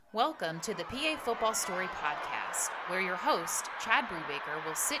Welcome to the PA Football Story Podcast, where your host, Chad Brubaker,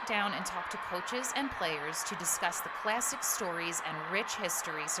 will sit down and talk to coaches and players to discuss the classic stories and rich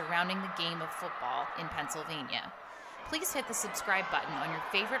history surrounding the game of football in Pennsylvania. Please hit the subscribe button on your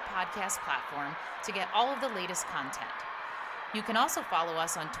favorite podcast platform to get all of the latest content. You can also follow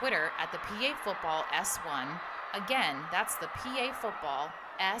us on Twitter at the PA Football S1. Again, that's the PA Football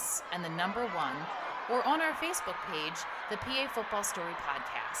S and the number 1. Or on our Facebook page, the PA Football Story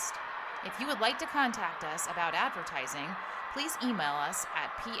Podcast. If you would like to contact us about advertising, please email us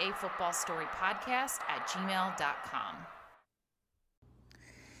at pafootballstorypodcast@gmail.com.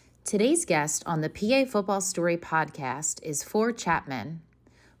 Today's guest on the PA Football Story Podcast is Four Chapman.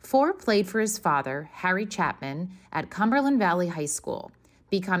 Four played for his father, Harry Chapman, at Cumberland Valley High School,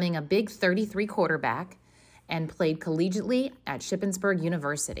 becoming a Big 33 quarterback, and played collegiately at Shippensburg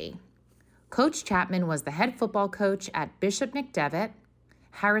University. Coach Chapman was the head football coach at Bishop McDevitt,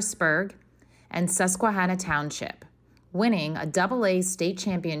 Harrisburg, and Susquehanna Township, winning a AA state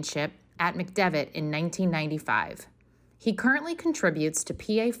championship at McDevitt in 1995. He currently contributes to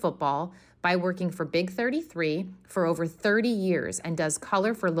PA football by working for Big 33 for over 30 years and does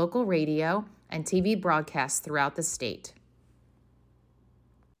color for local radio and TV broadcasts throughout the state.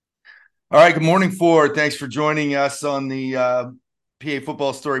 All right, good morning, Ford. Thanks for joining us on the PA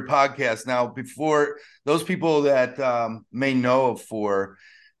Football Story Podcast. Now, before those people that may know of Four,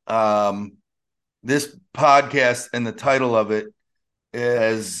 this podcast and the title of it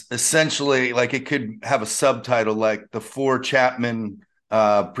is essentially like it could have a subtitle like the Four Chapman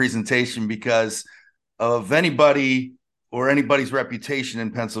presentation, because of anybody or anybody's reputation in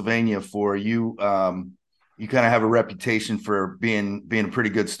Pennsylvania. For you, you kind of have a reputation for being a pretty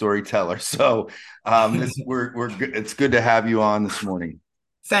good storyteller. So it's good to have you on this morning.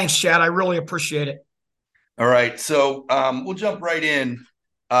 Thanks, Chad. I really appreciate it. All right. So we'll jump right in.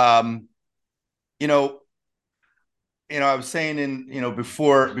 I was saying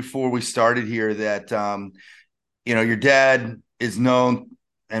before we started here that, your dad is known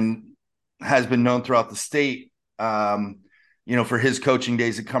and has been known throughout the state, for his coaching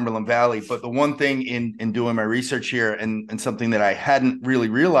days at Cumberland Valley. But the one thing in doing my research here and something that I hadn't really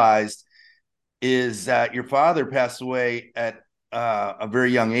realized is that your father passed away at a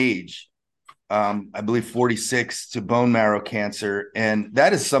very young age, I believe 46, to bone marrow cancer. And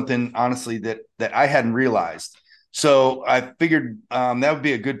that is something, honestly, that I hadn't realized. So I figured that would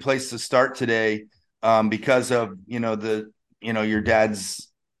be a good place to start today, because of, your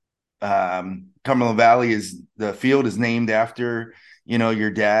dad's Cumberland Valley the field is named after,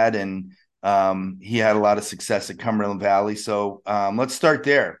 your dad, and he had a lot of success at Cumberland Valley. So let's start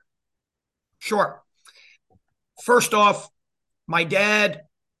there. Sure. First off, my dad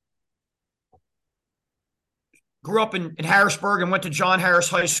grew up in Harrisburg and went to John Harris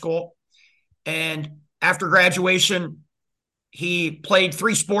High School. And after graduation, he played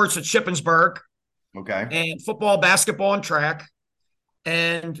 3 sports at Shippensburg. Okay. And football, basketball, and track.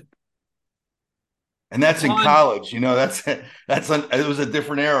 And that's in college, it was a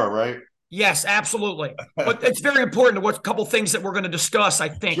different era, right? Yes, absolutely. But it's very important to a couple things that we're going to discuss, I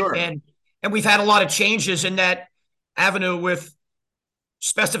think. Sure. And we've had a lot of changes in that avenue with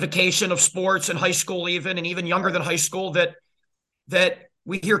specification of sports in high school, and even younger than high school, that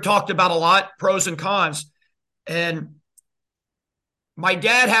we hear talked about a lot, pros and cons. And my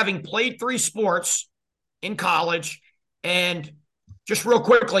dad, having played 3 sports in college, and just real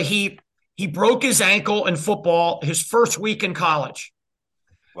quickly, he broke his ankle in football his first week in college.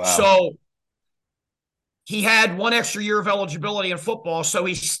 Wow. So he had 1 extra year of eligibility in football. So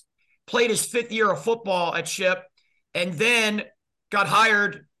he played his 5th year of football at Ship, and then got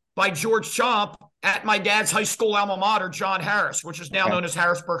hired by George Chomp at my dad's high school alma mater, John Harris, which is now known as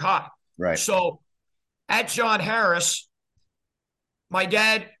Harrisburg High. Right. So at John Harris, my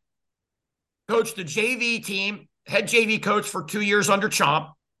dad coached the JV team, head JV coach for 2 years under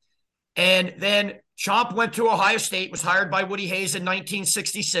Chomp. And then Chomp went to Ohio State, was hired by Woody Hayes in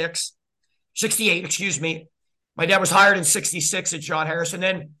 1968. My dad was hired in 66 at John Harris. And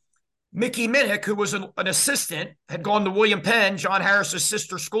then Mickey Minnick, who was an assistant, had gone to William Penn, John Harris's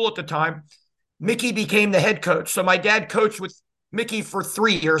sister school at the time. Mickey became the head coach. So my dad coached with Mickey for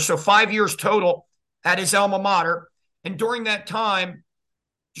 3 years, so 5 years total at his alma mater. And during that time,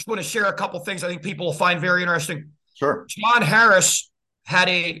 just want to share a couple things I think people will find very interesting. Sure. John Harris had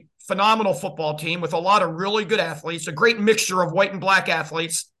a phenomenal football team with a lot of really good athletes, a great mixture of white and black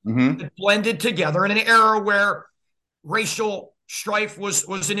athletes that blended together in an era where racial strife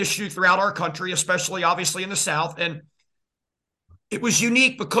was an issue throughout our country, especially obviously in the South. And it was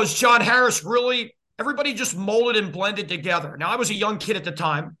unique because John Harris really, everybody just molded and blended together. Now, I was a young kid at the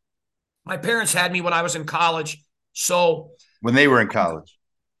time, My parents had me when I was in college. So when they were in college.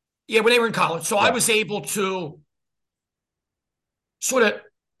 Yeah, when they were in college. So I was able to sort of,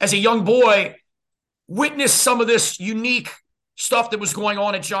 as a young boy, witness some of this unique stuff that was going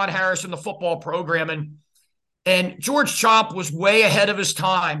on at John Harris in the football program. And George Chomp was way ahead of his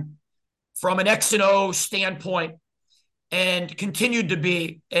time from an X and O standpoint, and continued to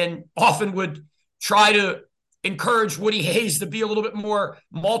be, and often would try to encourage Woody Hayes to be a little bit more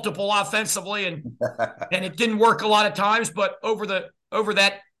multiple offensively. And it didn't work a lot of times, but over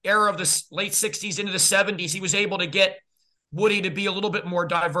that era of the late 60s into the 70s, he was able to get Woody to be a little bit more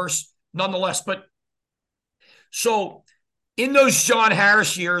diverse nonetheless. But so in those John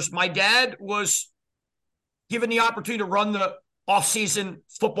Harris years, my dad was given the opportunity to run the off-season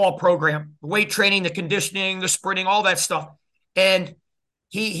football program, the weight training, the conditioning, the sprinting, all that stuff. And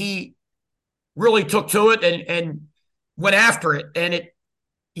he really took to it and went after it. And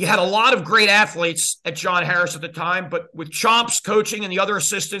you had a lot of great athletes at John Harris at the time, but with Chomp's coaching and the other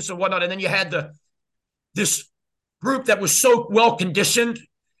assistants and whatnot, and then you had this group that was so well conditioned,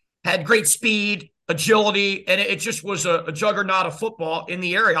 had great speed, agility, and it just was a juggernaut of football in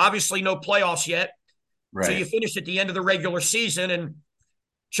the area. Obviously, no playoffs yet. Right. So you finished at the end of the regular season, and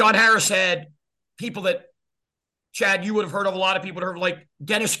John Harris had people that, Chad, you would have heard of, a lot of people would have heard, like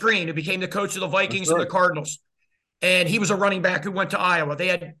Dennis Green, who became the coach of the Vikings and the Cardinals. And he was a running back who went to Iowa. They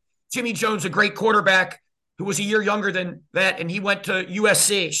had Jimmy Jones, a great quarterback who was a year younger than that, and he went to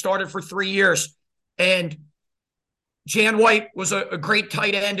USC, started for 3 years. And Jan White was a great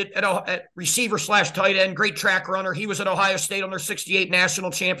tight end at receiver/tight end, great track runner. He was at Ohio State on their 68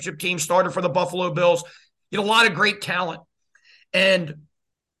 national championship team, started for the Buffalo Bills. You had a lot of great talent. And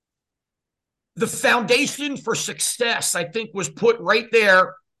the foundation for success, I think, was put right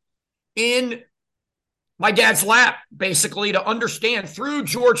there in my dad's lap, basically, to understand through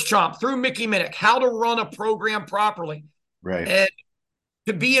George Chomp, through Mickey Minnick, how to run a program properly. Right. And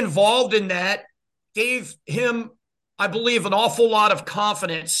to be involved in that gave him, I believe, an awful lot of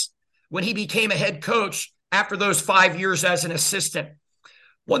confidence when he became a head coach after those 5 years as an assistant.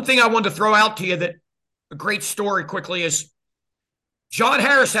 One thing I wanted to throw out to you, that a great story quickly, is John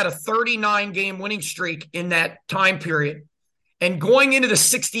Harris had a 39-game winning streak in that time period. And going into the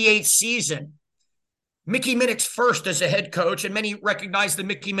 68 season, Mickey Minnick's first as a head coach, and many recognize the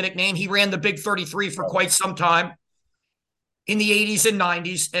Mickey Minnick name. He ran the Big 33 for quite some time in the 80s and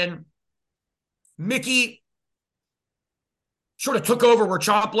 90s. And Mickey sort of took over where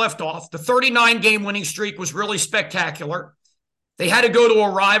Chomp left off. The 39-game winning streak was really spectacular. They had to go to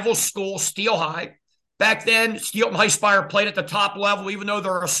a rival school, Steel High. Back then, Steel and Highspire played at the top level, even though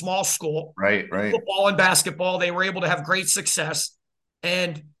they're a small school. Right. Football and basketball, they were able to have great success.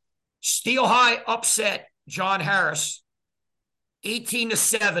 And Steel High upset John Harris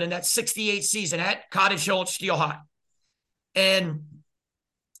 18-7 in that 68 season at Cottage Hill at Steel High. And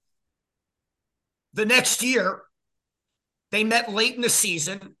the next year, they met late in the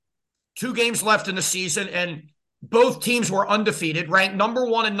season, 2 games left in the season, and both teams were undefeated, ranked number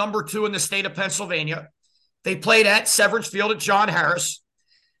 1 and number 2 in the state of Pennsylvania. They played at Severance Field at John Harris.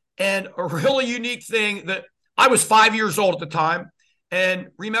 And a really unique thing, that I was 5 years old at the time and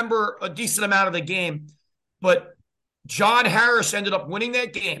remember a decent amount of the game, but John Harris ended up winning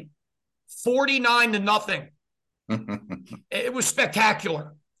that game 49-0. It was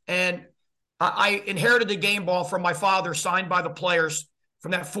spectacular. And I inherited the game ball from my father, signed by the players,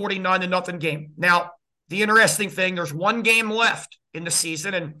 from that 49-0 game. Now, the interesting thing, there's 1 game left in the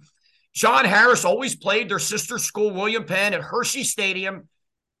season, and John Harris always played their sister school, William Penn, at Hershey Stadium,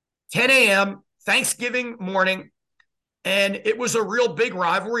 10 a.m., Thanksgiving morning. And it was a real big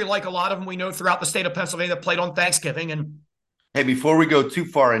rivalry, like a lot of them we know throughout the state of Pennsylvania that played on Thanksgiving. And hey, before we go too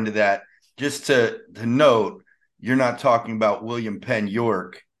far into that, just to note, you're not talking about William Penn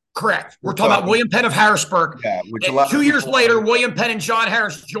York. Correct. We're talking about William Penn of Harrisburg. Yeah, which and 2 years later, William Penn and John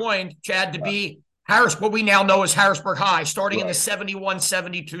Harris joined, Chad, to be Harris, what we now know as Harrisburg High, starting in the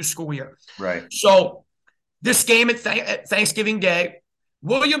 71-72 school year. Right. So this game at Thanksgiving Day,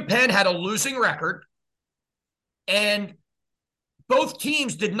 William Penn had a losing record, and both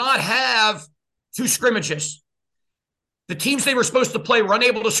teams did not have 2 scrimmages. The teams they were supposed to play were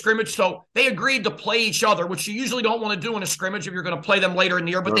unable to scrimmage, so they agreed to play each other, which you usually don't want to do in a scrimmage if you're going to play them later in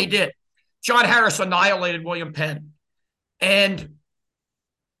the year, but they did. John Harris annihilated William Penn. And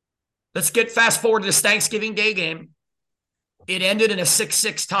let's get fast forward to this Thanksgiving Day game. It ended in a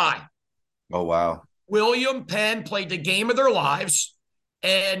 6-6 tie. Oh, wow. William Penn played the game of their lives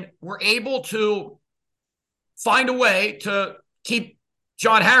and were able to find a way to keep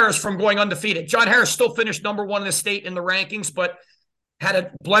John Harris from going undefeated. John Harris still finished number 1 in the state in the rankings, but had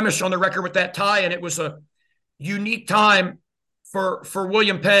a blemish on the record with that tie, and it was a unique time for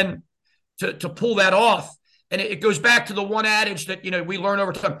William Penn to pull that off. And it goes back to the one adage that, we learn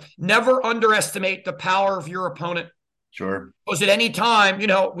over time: never underestimate the power of your opponent. Sure. Because at any time,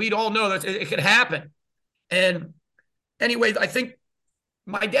 we'd all know that it could happen. And anyway, I think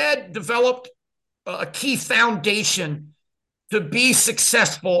my dad developed a key foundation to be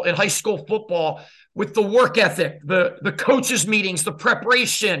successful in high school football with the work ethic, the coaches' meetings, the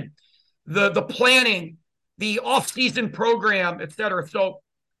preparation, the planning, the off-season program, et cetera. So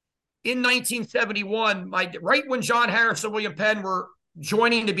in 1971, right when John Harris and William Penn were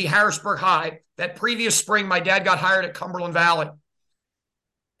joining to be Harrisburg High, that previous spring, my dad got hired at Cumberland Valley.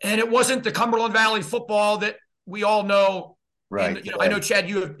 And it wasn't the Cumberland Valley football that we all know. Right. And, I know, Chad,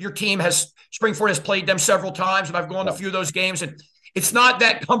 your team Springford has played them several times, and I've gone to a few of those games. And it's not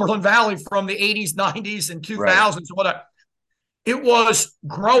that Cumberland Valley from the 80s, 90s, and 2000s. Right. It was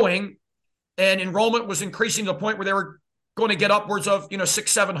growing, and enrollment was increasing to the point where they were going to get upwards of, 600,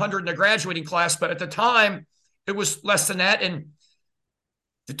 700 in the graduating class. But at the time, it was less than that. And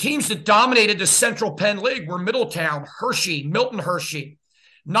the teams that dominated the Central Penn League were Middletown, Hershey, Milton Hershey,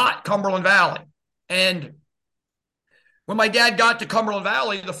 not Cumberland Valley. And when my dad got to Cumberland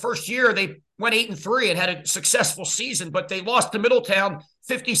Valley, the first year they went 8-3 and had a successful season, but they lost to Middletown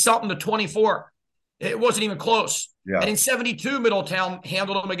 50-something to 24. It wasn't even close. Yeah. And in 72, Middletown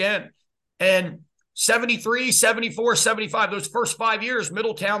handled them again. And 73, 74, 75, those first 5 years,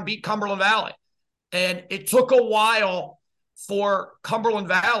 Middletown beat Cumberland Valley. And it took a while for Cumberland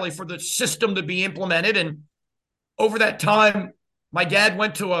Valley, for the system to be implemented. And over that time, my dad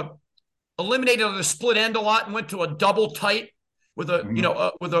went to eliminated the split end a lot and went to a double tight with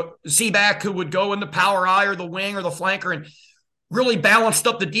with a Z-back who would go in the power eye or the wing or the flanker, and really balanced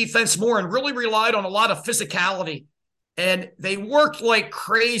up the defense more and really relied on a lot of physicality. And they worked like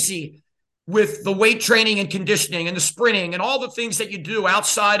crazy with the weight training and conditioning and the sprinting and all the things that you do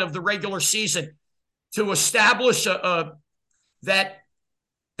outside of the regular season to establish that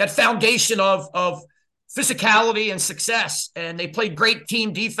foundation of physicality and success. And they played great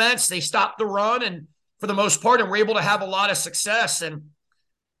team defense. They stopped the run, and for the most part, and were able to have a lot of success. And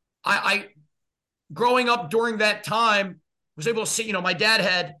I growing up during that time, was able to see, my dad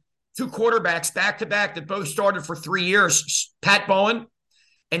had two quarterbacks back-to-back that both started for 3 years, Pat Bowen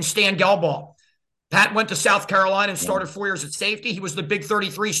and Stan Gelbaugh. Pat went to South Carolina and started 4 years at safety. He was the Big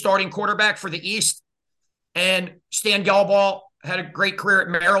 33 starting quarterback for the East. And Stan Gelbaugh had a great career at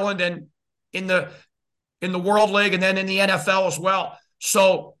Maryland and in the World League and then in the NFL as well.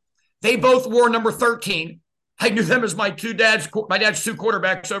 So they both wore number 13. I knew them as my dad's two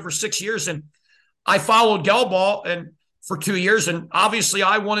quarterbacks over 6 years. And I followed Gelbaugh for 2 years. And obviously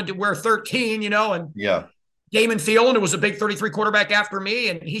I wanted to wear 13, and yeah. Damon Thielen, who was a Big 33 quarterback after me,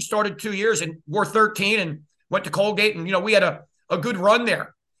 and he started 2 years and wore 13 and went to Colgate. And, we had a good run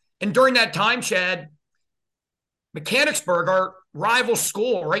there. And during that time, Chad, Mechanicsburg, our rival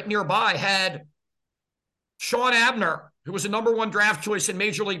school right nearby, had Sean Abner, who was a number 1 draft choice in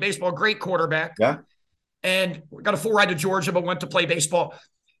Major League Baseball, great quarterback. Yeah. And got a full ride to Georgia, but went to play baseball.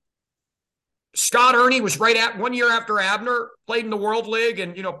 Scott Ernie was 1 year after Abner, played in the World League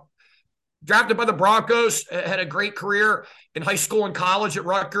and, drafted by the Broncos, had a great career in high school and college at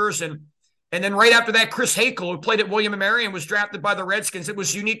Rutgers. And then right after that, Chris Hakel, who played at William & Mary and was drafted by the Redskins. It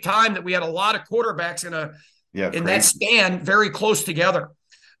was a unique time that we had a lot of quarterbacks in that span very close together.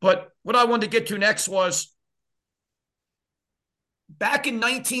 But what I wanted to get to next was back in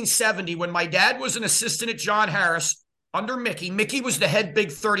 1970, when my dad was an assistant at John Harris under Mickey. Mickey was the head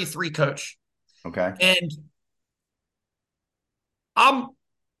Big 33 coach. Okay. And I'm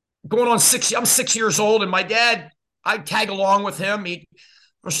going on 6. I'm 6 years old, and my dad, I tag along with him. He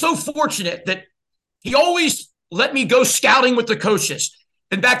was so fortunate that he always let me go scouting with the coaches.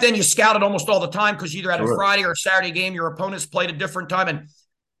 And back then you scouted almost all the time because you either had a Friday or a Saturday game. Your opponents played a different time. And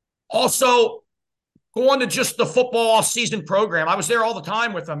also going to just the football off-season program. I was there all the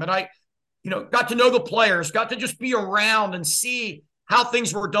time with them. And I, got to know the players, got to just be around and see how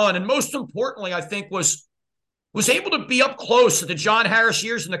things were done. And most importantly, I think was able to be up close to the John Harris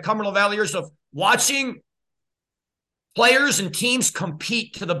years and the Cumberland Valley years of watching players and teams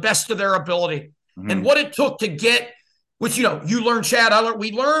compete to the best of their ability and what it took to get, which, you learn, Chad,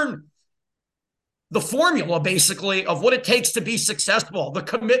 we learn the formula basically of what it takes to be successful, the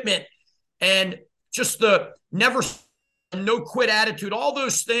commitment and just the never no quit attitude, all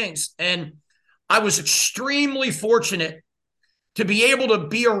those things. And I was extremely fortunate to be able to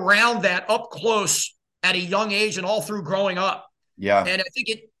be around that up close at a young age and all through growing up. Yeah. And I think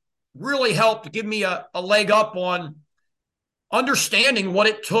it really helped give me a leg up on understanding what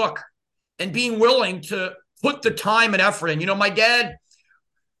it took and being willing to put the time and effort in. My dad,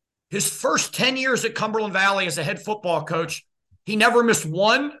 his first 10 years at Cumberland Valley as a head football coach, he never missed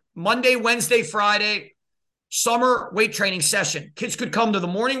one Monday, Wednesday, Friday summer weight training session. Kids could come to the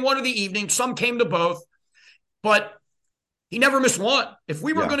morning one or the evening. Some came to both, but he never missed one. If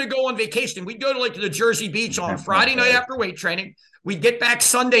we were going to go on vacation, we'd go to the Jersey Beach on Friday night after weight training. We'd get back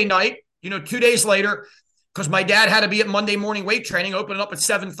Sunday night, 2 days later, because my dad had to be at Monday morning weight training, opening up at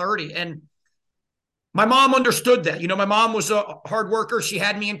 7:30. And my mom understood that. My mom was a hard worker. She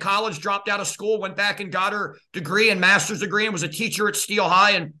had me in college, dropped out of school, went back and got her degree and master's degree, and was a teacher at Steel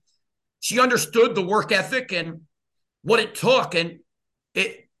High. And she understood the work ethic and what it took. And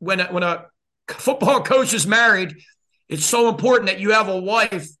when a football coach is married, it's so important that you have a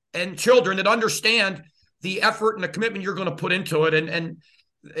wife and children that understand the effort and the commitment you're going to put into it. And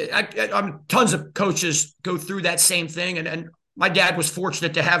tons of coaches go through that same thing. And my dad was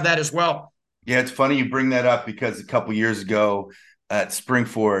fortunate to have that as well. Yeah, it's funny you bring that up because a couple years ago at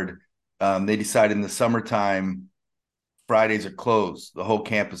Springford, they decided in the summertime, Fridays are closed. The whole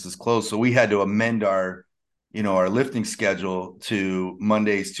campus is closed. So we had to amend our lifting schedule to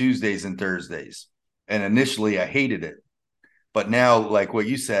Mondays, Tuesdays, and Thursdays. And initially I hated it. But now, like what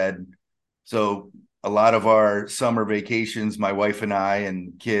you said, so a lot of our summer vacations, my wife and I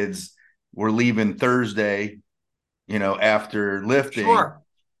and kids were leaving Thursday, after lifting. Sure.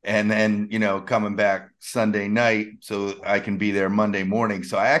 And then, coming back Sunday night so I can be there Monday morning.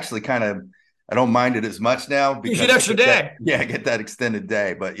 So I actually I don't mind it as much now because you get extra day. I get that extended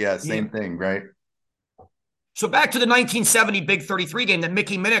day. But same thing, right? So back to the 1970 Big 33 game that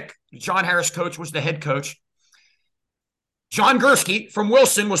Mickey Minnick, John Harris coach, was the head coach. John Gursky from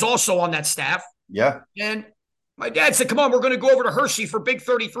Wilson was also on that staff. Yeah. And my dad said, come on, we're going to go over to Hershey for Big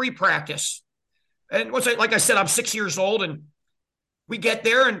 33 practice. And like I said, I'm 6 years old, and we get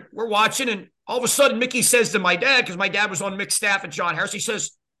there and we're watching, and all of a sudden Mickey says to my dad, because my dad was on Mick's staff at John Harris, he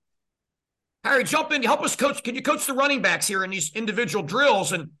says, Harry, jump in, help us coach. Can you coach the running backs here in these individual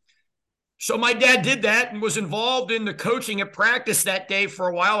drills? And so my dad did that and was involved in the coaching at practice that day for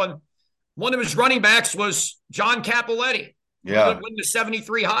a while. And one of his running backs was John Capoletti. Yeah. Won the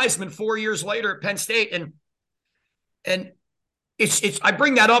 73 Heisman 4 years later at Penn State. And it's I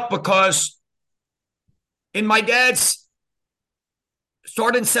bring that up because in my dad's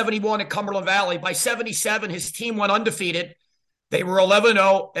started in 71 at Cumberland Valley. By 77, his team went undefeated. They were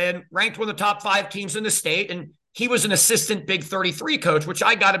 11-0 and ranked one of the top 5 teams in the state. And he was an assistant Big 33 coach, which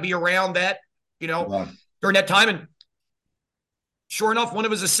I got to be around that, during that time. And sure enough,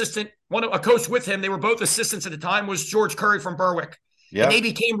 a coach with him, they were both assistants at the time, was George Curry from Berwick. Yeah. And they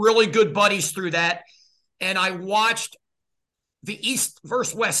became really good buddies through that. And I watched the East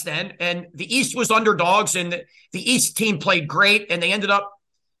versus West End, and the East was underdogs, and the East team played great, and they ended up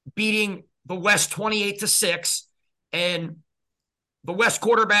beating the West 28-6. And the West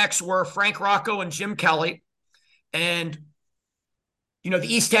quarterbacks were Frank Rocco and Jim Kelly. And, the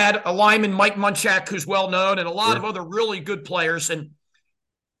East had a lineman, Mike Munchak, who's well-known, and a lot of other really good players. And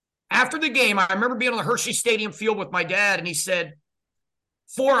after the game, I remember being on the Hershey Stadium field with my dad, and he said,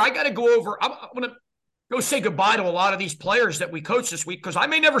 Four, I got to go over. I'm going to go say goodbye to a lot of these players that we coached this week because I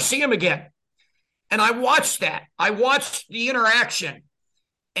may never see them again. And I watched that. I watched the interaction.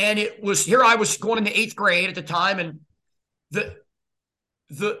 And I was going into 8th grade at the time, and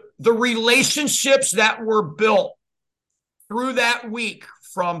the relationships that were built through that week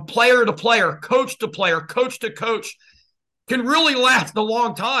from player to player, coach to player, coach to coach can really last a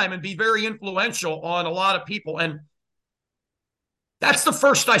long time and be very influential on a lot of people. And that's the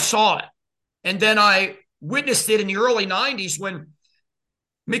first I saw it. And then I witnessed it in the early 90s when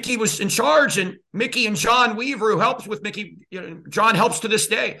Mickey was in charge, and Mickey and John Weaver, who helps with Mickey, John helps to this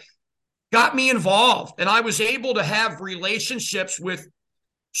day, got me involved. And I was able to have relationships with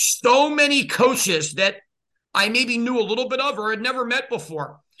so many coaches that I maybe knew a little bit of or had never met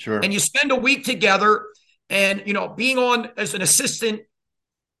before. Sure. And you spend a week together and, being on as an assistant,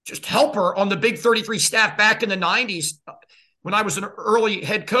 just helper on the Big 33 staff back in the 90s when I was an early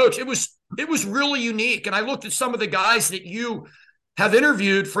head coach, it was really unique. And I looked at some of the guys that you have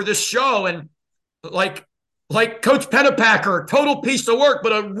interviewed for this show, and like Coach Pennepacker, total piece of work,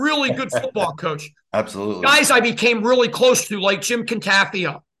 but a really good football coach. Absolutely. Guys I became really close to, like Jim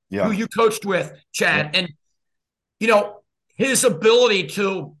Cantafia, who you coached with, Chad. Yeah. And, his ability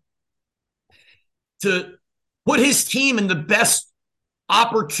to put his team in the best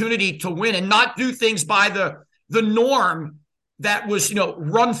opportunity to win and not do things by the norm that was,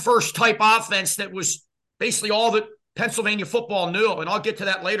 run first type offense that was basically all that Pennsylvania football knew. And I'll get to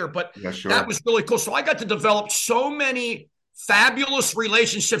that later, but that was really cool. So I got to develop so many fabulous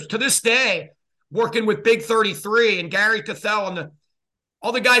relationships to this day, working with Big 33 and Gary Cathell and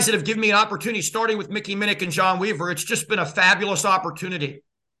all the guys that have given me an opportunity, starting with Mickey Minnick and John Weaver. It's just been a fabulous opportunity.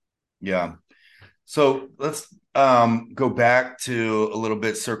 Yeah. So let's go back to a little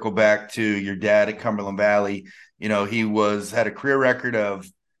bit, circle back to your dad at Cumberland Valley. He had a career record of,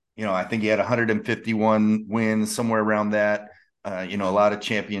 I think he had 151 wins, somewhere around that. A lot of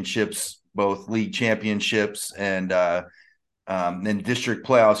championships, both league championships and then district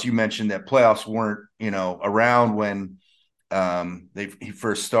playoffs. You mentioned that playoffs weren't, around when he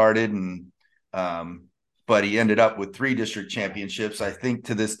first started, but he ended up with 3 district championships. I think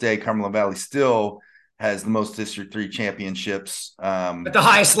to this day, Cumberland Valley still has the most District 3 championships. At the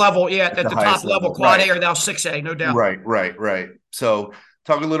highest level, at the top level, Quad right. A or now 6A, no doubt. Right. So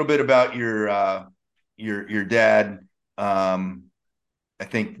talk a little bit about your dad. I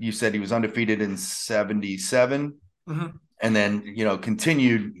think you said he was undefeated in 77. Mm-hmm. And then,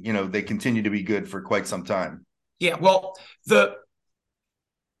 they continued to be good for quite some time. Yeah, well, the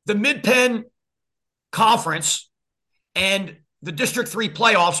Mid-Penn Conference and the District 3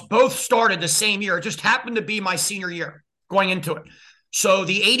 playoffs both started the same year. It just happened to be my senior year going into it. So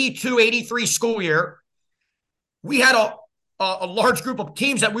the 82-83 school year, we had a large group of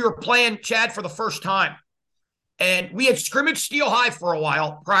teams that we were playing, Chad, for the first time. And we had scrimmaged Steel High for a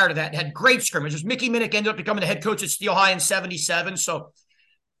while prior to that, had great scrimmages. Mickey Minnick ended up becoming the head coach at Steel High in 77. So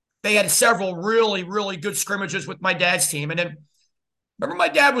they had several really, really good scrimmages with my dad's team. And then remember my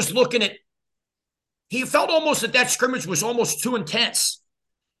dad was looking at, he felt almost that scrimmage was almost too intense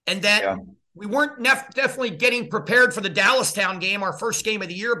and that we weren't definitely getting prepared for the Dallastown game, our first game of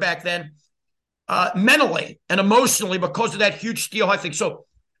the year back then, mentally and emotionally because of that huge Steel High thing. So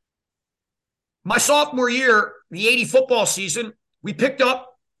my sophomore year, the 80 football season,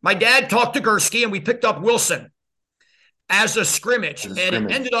 my dad talked to Gursky and we picked up Wilson as a scrimmage. It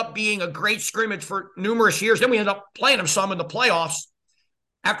ended up being a great scrimmage for numerous years. Then we ended up playing them some in the playoffs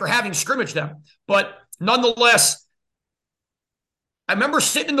after having scrimmaged them. But nonetheless, I remember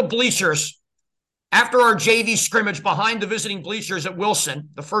sitting in the bleachers after our JV scrimmage behind the visiting bleachers at Wilson,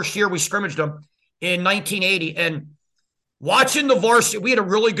 the first year we scrimmaged them in 1980, and watching the varsity. We had a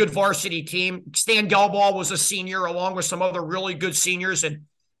really good varsity team. Stan Gelball was a senior along with some other really good seniors, and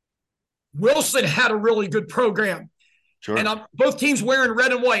Wilson had a really good program. Sure. And both teams wearing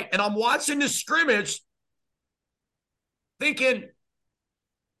red and white, and I'm watching this scrimmage thinking,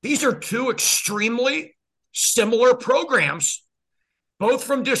 these are 2 extremely similar programs, both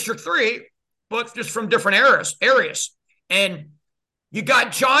from District 3, but just from different areas. And you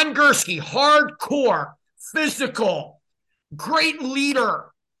got John Gursky, hardcore, physical, great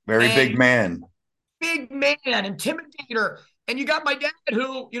leader. Very big man. Big man, intimidator. And you got my dad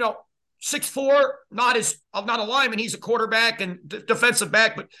who, 6'4", not a lineman, he's a quarterback and defensive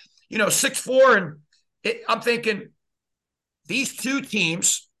back, but, 6'4", and I'm thinking, these 2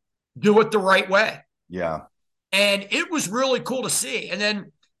 teams do it the right way. Yeah. And it was really cool to see. And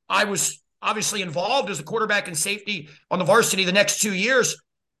then I was obviously involved as a quarterback and safety on the varsity the next 2 years,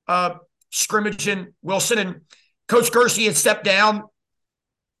 scrimmaging Wilson. And Coach Gursky had stepped down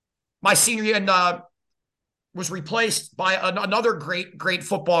my senior year and was replaced by another great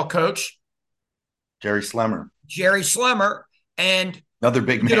football coach, Jerry Slemmer. And another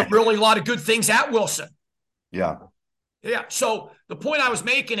big man. Did a really lot of good things at Wilson. Yeah. Yeah. So the point I was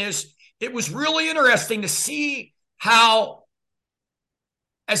making is it was really interesting to see how,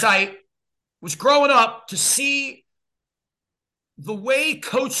 as I was growing up, to see the way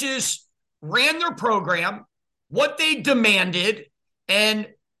coaches ran their program, what they demanded, and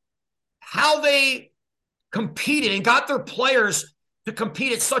how they competed and got their players to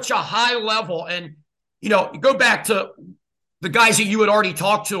compete at such a high level. And, you go back to the guys that you had already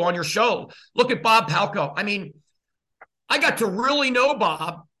talked to on your show. Look at Bob Palco. I mean, I got to really know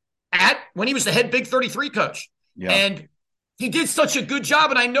Bob when he was the head Big 33 coach. Yeah. And he did such a good job.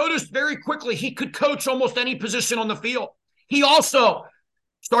 And I noticed very quickly he could coach almost any position on the field. He also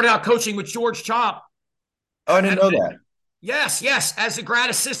started out coaching with George Chomp. Oh, I didn't know that. Yes, as a grad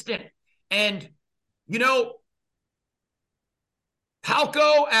assistant. And,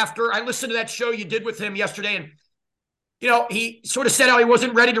 Palco, after I listened to that show you did with him yesterday, and, he sort of said how he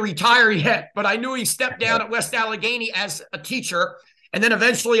wasn't ready to retire yet, but I knew he stepped down at West Allegheny as a teacher and then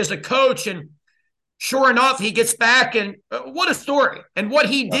eventually as a coach. And sure enough, he gets back, and what a story. And what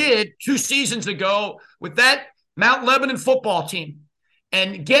he did 2 seasons ago with that Mount Lebanon football team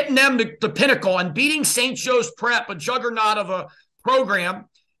and getting them to the pinnacle and beating St. Joe's Prep, a juggernaut of a program,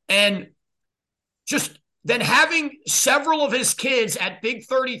 and just then having several of his kids at Big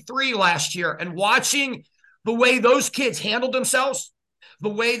 33 last year and watching the way those kids handled themselves, the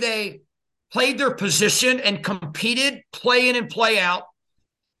way they played their position and competed, play in and play out.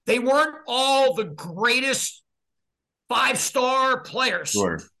 They weren't all the greatest 5-star players.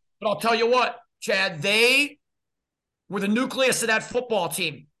 Sure. But I'll tell you what, Chad, they were the nucleus of that football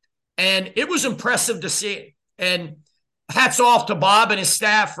team. And it was impressive to see. And hats off to Bob and his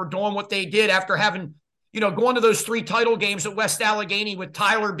staff for doing what they did after having, going to those 3 title games at West Allegheny with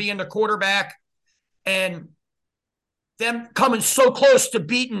Tyler being the quarterback and them coming so close to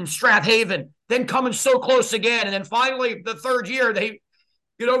beating Strathaven, then coming so close again. And then finally, the third year, they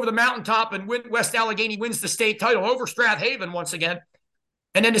get over the mountaintop and West Allegheny wins the state title over Strathaven once again.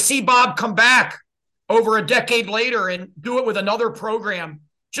 And then to see Bob come back over a decade later and do it with another program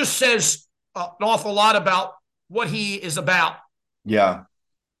just says an awful lot about what he is about. Yeah.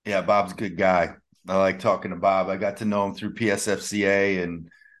 Yeah, Bob's a good guy. I like talking to Bob. I got to know him through PSFCA, and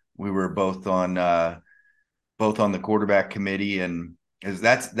we were both on the quarterback committee, and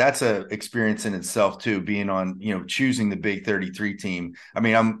that's a experience in itself too, being on, choosing the Big 33 team. I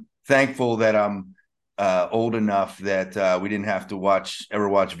mean, I'm thankful that I'm old enough that we didn't have to ever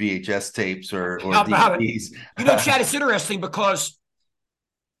watch VHS tapes or DVDs. Chad, it's interesting because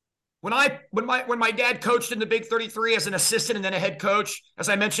when my dad coached in the Big 33 as an assistant and then a head coach, as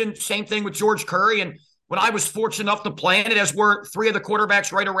I mentioned, same thing with George Curry. And when I was fortunate enough to play in it, as were 3 of the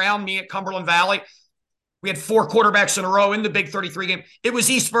quarterbacks right around me at Cumberland Valley, we had 4 quarterbacks in a row in the Big 33 game. It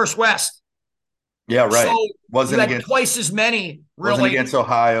was East versus West. Yeah, right. So wasn't you had against twice as many. Really. Wasn't against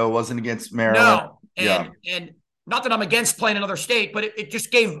Ohio. Wasn't against Maryland. No, and not that I'm against playing another state, but it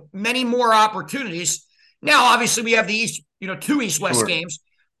just gave many more opportunities. Now, obviously, we have the East, 2 East-West games,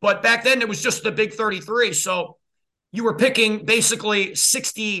 but back then it was just the Big 33. So you were picking basically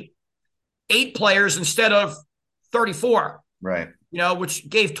 68 players instead of 34. Right. Which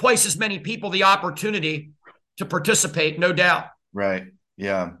gave twice as many people the opportunity to participate, no doubt. Right.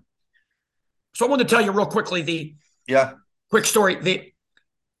 Yeah. So I wanted to tell you real quickly quick story.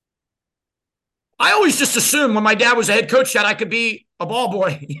 I always just assumed when my dad was a head coach that I could be a ball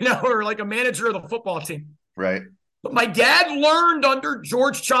boy, or like a manager of the football team. Right. But my dad learned under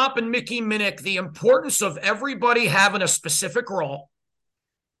George Chomp and Mickey Minnick the importance of everybody having a specific role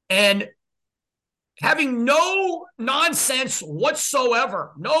and having no nonsense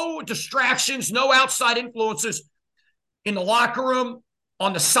whatsoever, no distractions, no outside influences in the locker room,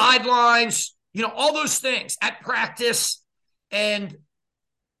 on the sidelines, all those things at practice. And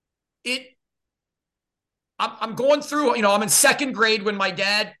I'm going through, I'm in 2nd grade when my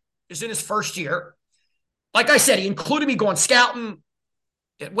dad is in his 1st year. Like I said, he included me going scouting,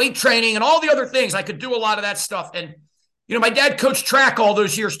 weight training, and all the other things. I could do a lot of that stuff. And my dad coached track all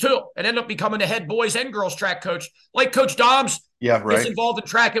those years too, and ended up becoming the head boys and girls track coach. Like Coach Dobbs is involved in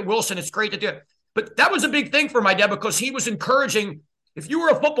track at Wilson. It's great to do it. But that was a big thing for my dad because he was encouraging, if you were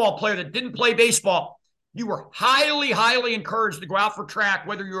a football player that didn't play baseball, you were highly, highly encouraged to go out for track,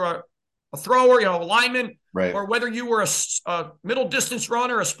 whether you're a thrower, a lineman, or whether you were a middle distance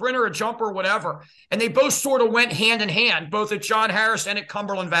runner, a sprinter, a jumper, whatever. And they both sort of went hand in hand, both at John Harris and at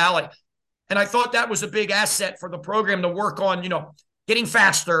Cumberland Valley. And I thought that was a big asset for the program to work on, getting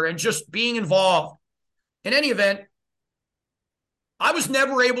faster and just being involved. In any event, I was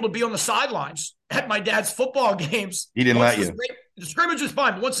never able to be on the sidelines at my dad's football games. He didn't let you. The scrimmage was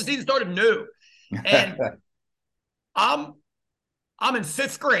fine, but once the season started, no. And I'm in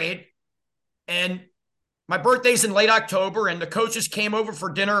 5th grade, and my birthday's in late October, and the coaches came over for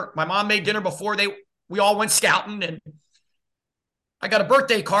dinner. My mom made dinner before we all went scouting, and I got a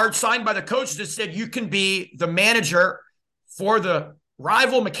birthday card signed by the coaches that said, you can be the manager for the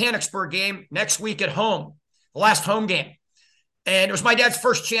rival Mechanicsburg game next week at home, the last home game. And it was my dad's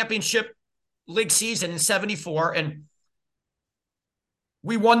first championship league season in 74. And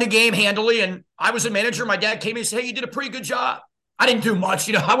we won the game handily. And I was a manager. My dad came in and said, hey, you did a pretty good job. I didn't do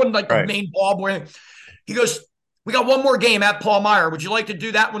much. I wasn't like the main ball boy. He goes, we got one more game at Paul Meyer. Would you like to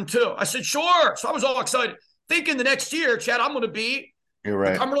do that one too? I said, sure. So I was all excited. Thinking the next year, Chad, I'm going to be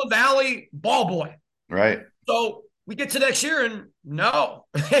the Cumberland Valley ball boy. Right. So we get to next year and no.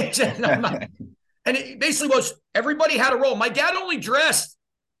 And it basically was everybody had a role. My dad only dressed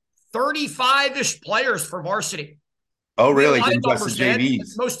 35-ish players for varsity. Oh, really? Didn't dress the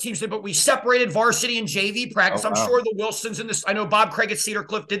JVs. Most teams did, but we separated varsity and JV practice. I'm sure the Wilsons and this. I know Bob Craig at Cedar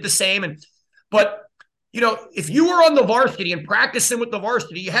Cliff did the same. But if you were on the varsity and practicing with the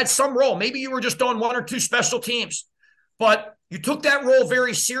varsity, you had some role. Maybe you were just on 1 or 2 special teams, but you took that role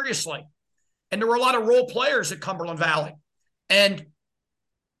very seriously. And there were a lot of role players at Cumberland Valley. And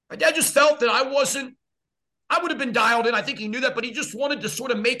my dad just felt that I would have been dialed in. I think he knew that, but he just wanted to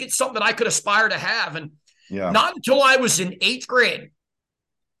sort of make it something that I could aspire to have. And Yeah. Not until I was in 8th grade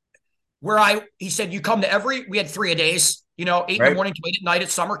where he said, you come to we had 3-a-days, 8 in the morning to 8 at night at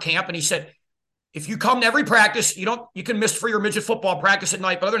summer camp. And he said, if you come to every practice, you can miss free or midget football practice at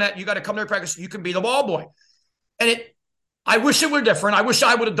night. But other than that, you got to come to every practice. You can be the ball boy. And I wish it were different. I wish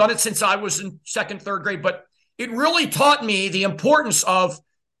I would have done it since I was in 2nd, 3rd grade. But it really taught me the importance of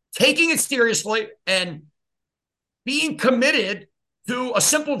taking it seriously and being committed to a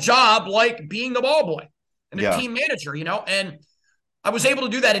simple job like being the ball boy and a team manager, and I was able to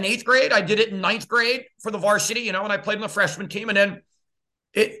do that in 8th grade. I did it in 9th grade for the varsity, and I played on the freshman team. And then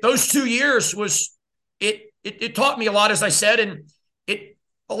those 2 years it taught me a lot, as I said, and it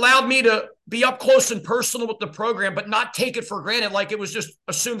allowed me to be up close and personal with the program, but not take it for granted. Like it was just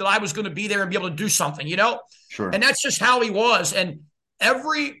assumed that I was going to be there and be able to do something, Sure. And that's just how he was. And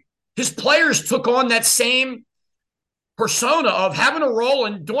his players took on that same persona of having a role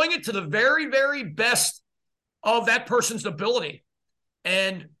and doing it to the very, very best of that person's ability.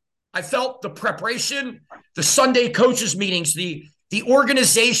 And I felt the preparation, the Sunday coaches meetings, the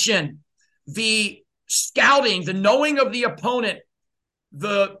organization, the scouting, the knowing of the opponent,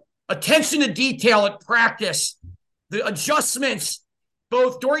 the attention to detail at practice, the adjustments,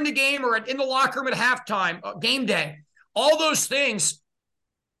 both during the game or in the locker room at halftime, game day, all those things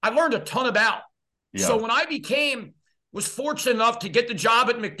I learned a ton about. Yeah. So when I was fortunate enough to get the job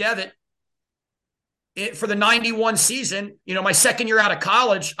at McDevitt for the 91 season, my 2nd year out of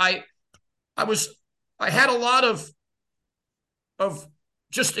college, I had a lot of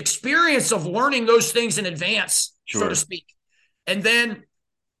just experience of learning those things in advance, so to speak. And then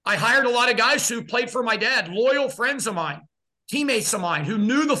I hired a lot of guys who played for my dad, loyal friends of mine, teammates of mine who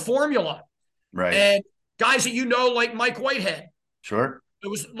knew the formula. Right. And guys that like Mike Whitehead. Sure. It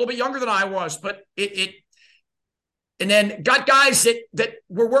was a little bit younger than I was, but and then got guys that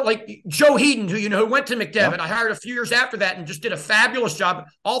were like Joe Heaton, who went to McDevitt. Yep. I hired a few years after that and just did a fabulous job.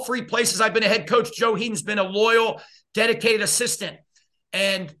 All 3 places I've been a head coach, Joe Heaton's been a loyal, dedicated assistant.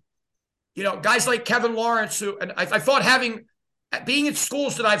 And, guys like Kevin Lawrence, and I thought being at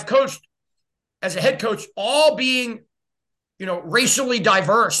schools that I've coached as a head coach, all being, racially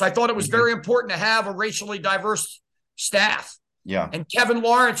diverse. I thought it was very important to have a racially diverse staff. Yeah. And Kevin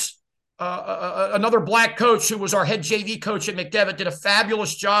Lawrence, another black coach who was our head JV coach at McDevitt, did a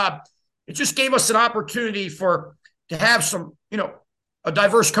fabulous job. It just gave us an opportunity to have some, a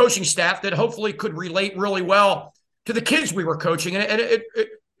diverse coaching staff that hopefully could relate really well to the kids we were coaching. And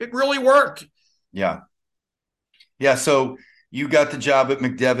it really worked. Yeah. Yeah. So you got the job at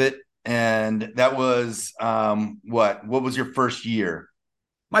McDevitt, and that was what was your first year?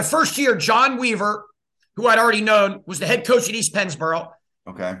 My first year, John Weaver, who I'd already known, was the head coach at East Pennsboro.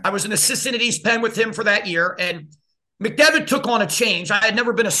 Okay. I was an assistant at East Penn with him for that year. And McDevitt took on a change. I had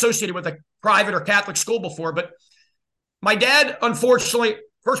never been associated with a private or Catholic school before, but my dad, unfortunately,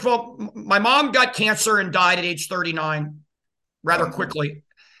 first of all, my mom got cancer and died at age 39 rather quickly.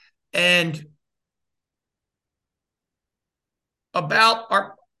 And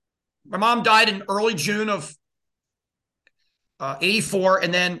my mom died in early June of 84.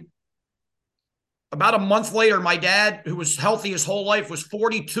 And then about a month later, my dad, who was healthy his whole life, was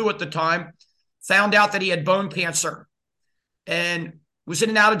 42 at the time, found out that he had bone cancer and was in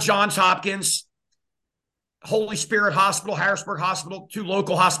and out of Johns Hopkins, Holy Spirit Hospital, Harrisburg Hospital, 2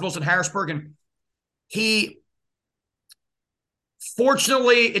 local hospitals in Harrisburg. And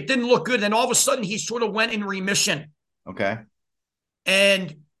fortunately, it didn't look good. And all of a sudden, he sort of went in remission. Okay.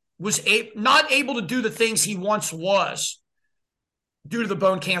 And was not able to do the things he once was due to the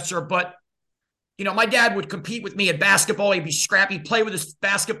bone cancer. But, my dad would compete with me at basketball. He'd be scrappy, play with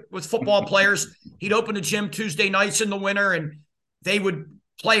with football players. He'd open a gym Tuesday nights in the winter, and they would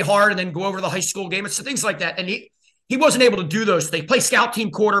play hard and then go over to the high school game and so things like that. And he wasn't able to do those things. Play scout team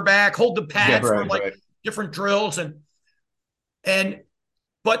quarterback, hold the pads for different drills.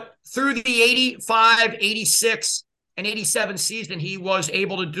 But through the 85, 86, and 87 season, he was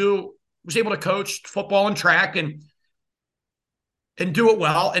able to coach football and track and do it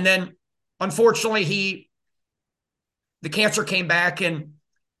well. And then unfortunately, the cancer came back. And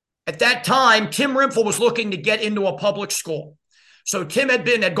at that time, Tim Rimfel was looking to get into a public school. So Tim had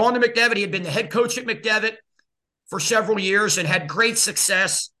gone to McDevitt. He had been the head coach at McDevitt for several years and had great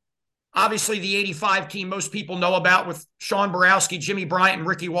success. Obviously, the 85 team most people know about with Sean Borowski, Jimmy Bryant, and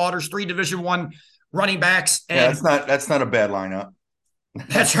Ricky Waters, 3 Division I running backs. And that's not a bad lineup.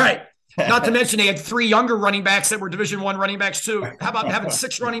 That's right. Not to mention they had 3 younger running backs that were Division I running backs too. How about having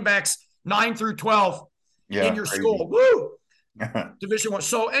 6 running backs, 9 through 12 in your school? Woo! Division I.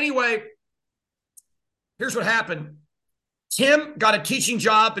 So anyway, here's what happened. Tim got a teaching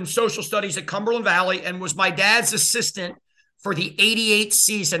job in social studies at Cumberland Valley and was my dad's assistant for the 88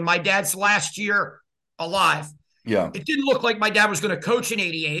 season, my dad's last year alive. Yeah. It didn't look like my dad was going to coach in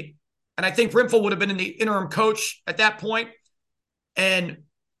 88. And I think Rimfel would have been in the interim coach at that point. And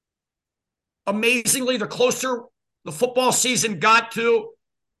amazingly, the closer the football season got to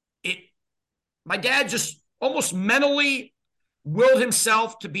it, my dad just almost mentally willed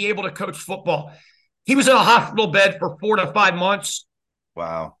himself to be able to coach football. He was in a hospital bed for 4 to 5 months.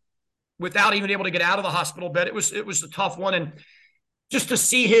 Wow. Without even able to get out of the hospital bed. It was a tough one. And just to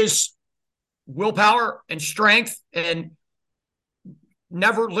see his willpower and strength and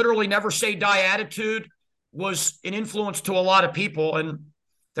literally never say die attitude was an influence to a lot of people and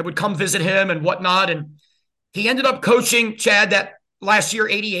that would come visit him and whatnot. And he ended up coaching Chad that last year,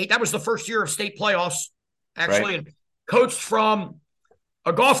 88. That was the first year of state playoffs, actually, right. And coached from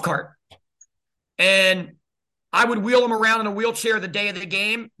a golf cart. And I would wheel him around in a wheelchair the day of the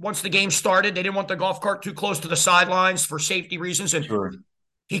game. Once the game started, they didn't want the golf cart too close to the sidelines for safety reasons. And sure.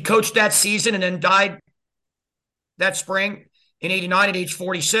 He coached that season and then died that spring in 89 at age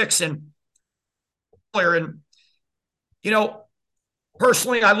 46. And, you know,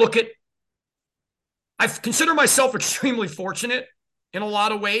 personally, I consider myself extremely fortunate in a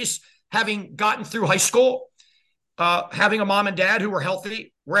lot of ways, having gotten through high school, having a mom and dad who were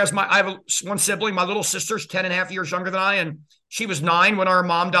healthy. Whereas I have one sibling, my little sister's 10 and a half years younger than I, and she was 9 when our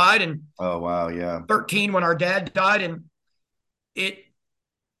mom died, and oh wow, yeah, 13 when our dad died, and she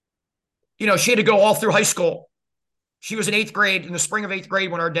had to go all through high school. She was in 8th grade, in the spring of 8th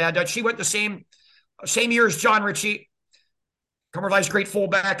grade when our dad died. She went the same year as John Ritchie, Cumberland Valley's great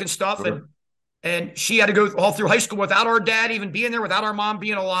fullback and stuff, sure. and she had to go all through high school without our dad even being there, without our mom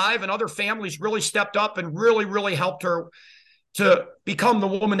being alive, and other families really stepped up and really, really helped her to become the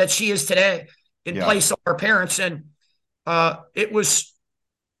woman that she is today in place of our parents. And it was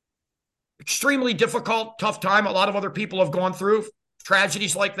extremely difficult, tough time. A lot of other people have gone through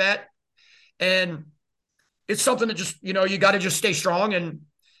tragedies like that. And it's something that just, you got to just stay strong.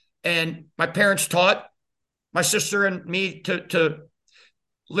 And my parents taught my sister and me to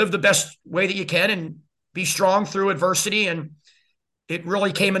live the best way that you can and be strong through adversity. And it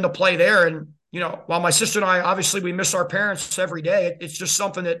really came into play there. And, while my sister and I, obviously we miss our parents every day, it's just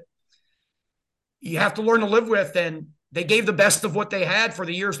something that you have to learn to live with. And they gave the best of what they had for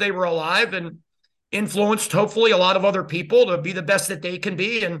the years they were alive and influenced, hopefully, a lot of other people to be the best that they can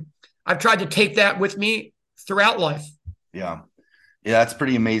be. And I've tried to take that with me throughout life. Yeah. Yeah, that's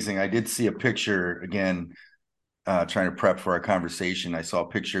pretty amazing. I did see a picture, again, trying to prep for our conversation. I saw a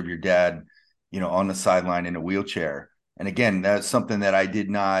picture of your dad, on the sideline in a wheelchair. And again, that's something that I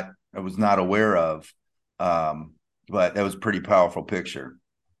was not aware of, but that was a pretty powerful picture.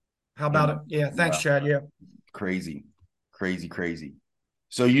 How about it? Yeah. Thanks, Chad. Yeah. Crazy.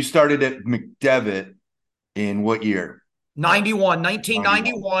 So you started at McDevitt in what year?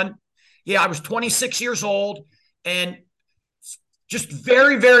 1991. Yeah. I was 26 years old and just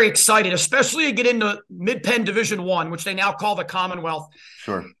very, very excited, especially to get into Mid-Penn Division I, which they now call the Commonwealth.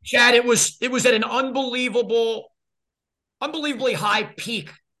 Sure. Chad, it was at an unbelievably high peak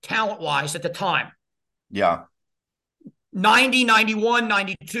talent-wise at the time. Yeah. 90, 91,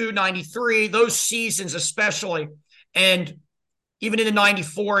 92, 93, those seasons especially, and even into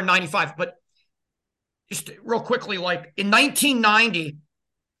 94 and 95. But just real quickly, like in 1990,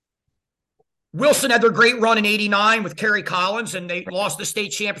 Wilson had their great run in 89 with Kerry Collins, and they lost the state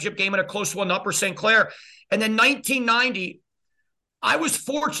championship game in a close one to Upper St. Clair. And then 1990, I was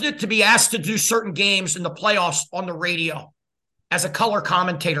fortunate to be asked to do certain games in the playoffs on the radio as a color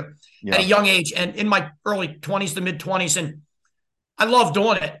commentator at a young age and in my early 20s to mid-20s. And I loved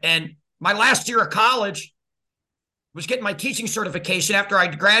doing it. And my last year of college was getting my teaching certification after I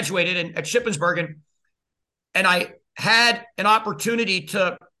graduated at Shippensburg. And I had an opportunity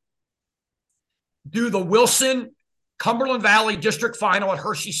to do the Wilson Cumberland Valley District Final at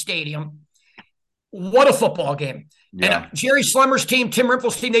Hershey Stadium. What a football game. Yeah. And Jerry Slemmer's team, Tim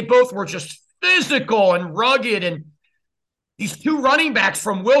Rimfel's team, they both were just physical and rugged. And these 2 running backs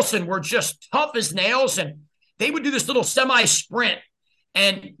from Wilson were just tough as nails. And they would do this little semi-sprint.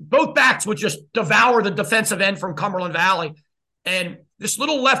 And both backs would just devour the defensive end from Cumberland Valley. And this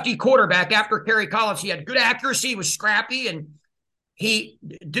little lefty quarterback, after Kerry Collins, he had good accuracy, he was scrappy, and he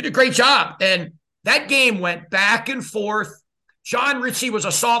did a great job. And that game went back and forth. John Ritchie was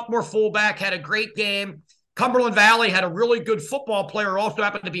a sophomore fullback, had a great game. Cumberland Valley had a really good football player, also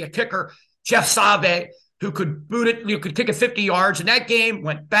happened to be a kicker, Jeff Save, who could boot it, you could kick it 50 yards. And that game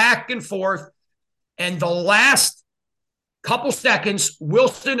went back and forth. And the last couple seconds,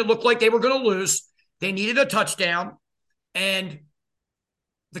 Wilson, it looked like they were going to lose. They needed a touchdown. and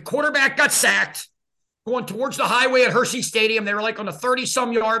the quarterback got sacked going towards the highway at Hershey Stadium. They were like on the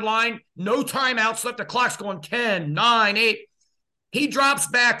 30-some yard line, no timeouts left. The clock's going 10, 9, 8. He drops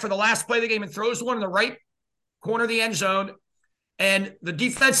back for the last play of the game and throws one in the right corner of the end zone. And the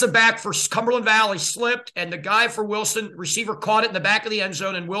defensive back for Cumberland Valley slipped, and the guy for Wilson, receiver, caught it in the back of the end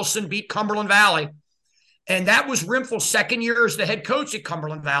zone, and Wilson beat Cumberland Valley. And that was Rimfel's second year as the head coach at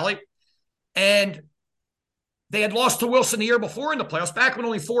Cumberland Valley. And they had lost to Wilson the year before in the playoffs, back when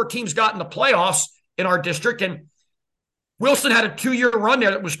only 4 teams got in the playoffs in our district. And Wilson had a 2-year run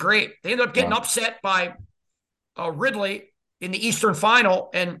there that was great. They ended up getting upset by Ridley in the Eastern Final.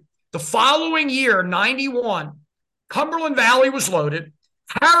 And the following year, 91, Cumberland Valley was loaded.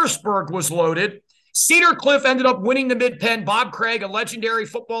 Harrisburg was loaded. Cedar Cliff ended up winning the Mid-Penn. Bob Craig, a legendary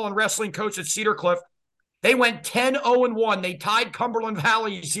football and wrestling coach at Cedar Cliff, they went 10-0-1. They tied Cumberland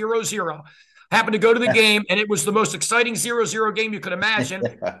Valley 0-0. Happened to go to the game, and it was the most exciting 0-0 game you could imagine,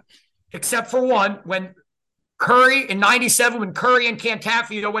 except for one, when Curry in 97, when Curry and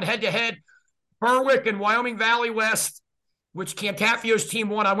Cantafio went head-to-head, Berwick and Wyoming Valley West, which Cantafio's team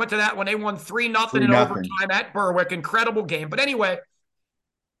won. I went to that one. They won 3-0 in overtime at Berwick. Incredible game. But anyway,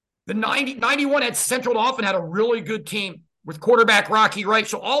 the 91 at Central Dauphin had a really good team with quarterback Rocky Wright.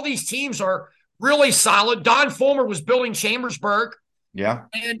 So all these teams are really solid. Don Fulmer was building Chambersburg. Yeah.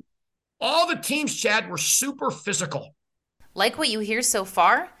 And all the teams, Chad, were super physical. Like what you hear so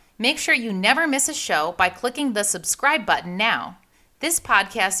far? Make sure you never miss a show by clicking the subscribe button now. This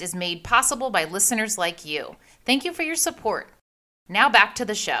podcast is made possible by listeners like you. Thank you for your support. Now back to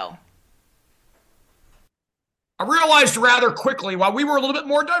the show. I realized rather quickly, while we were a little bit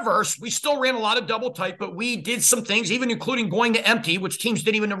more diverse, we still ran a lot of double type, but we did some things, even including going to empty, which teams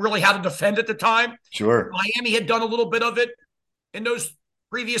didn't even really have to defend at the time. Sure. Miami had done a little bit of it in those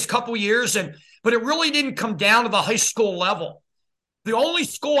previous couple years, but it really didn't come down to the high school level. The only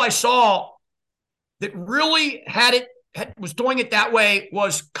school I saw that really was doing it that way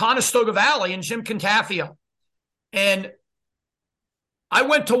was Conestoga Valley and Jim Cantafio. And I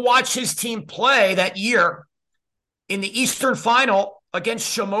went to watch his team play that year in the Eastern Final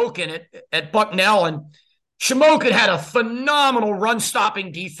against Shamokin at Bucknell. And Shamokin had a phenomenal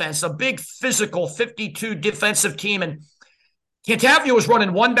run-stopping defense, a big physical 52 defensive team. And Cantafio was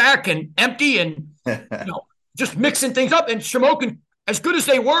running one back and empty and just mixing things up. And Shamokin, as good as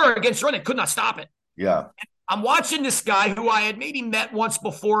they were against run, they could not stop it. Yeah. I'm watching this guy who I had maybe met once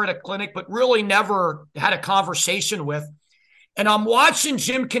before at a clinic, but really never had a conversation with. And I'm watching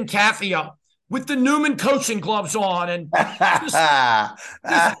Jim Cantafio with the Newman coaching gloves on and just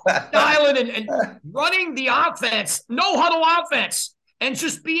dialing and running the offense, no huddle offense, and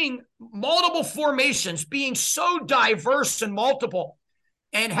just being multiple formations, being so diverse and multiple,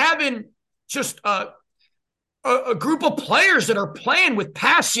 and having just a group of players that are playing with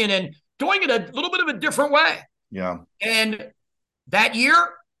passion and doing it a little bit of a different way. Yeah. And that year,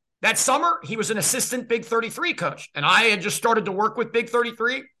 that summer, he was an assistant Big 33 coach. And I had just started to work with Big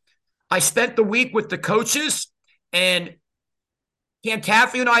 33. I spent the week with the coaches, and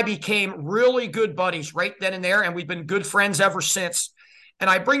Cantafio and I became really good buddies right then and there. And we've been good friends ever since. And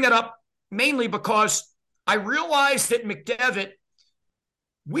I bring that up mainly because I realized that McDevitt,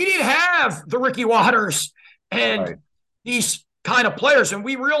 we didn't have the Ricky Waters and these kind of players. And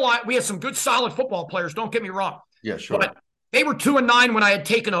we realized we had some good, solid football players. Don't get me wrong. Yeah, sure. But they were 2-9 when I had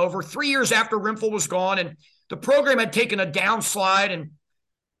taken over 3 years after Rimfel was gone. And the program had taken a downslide, and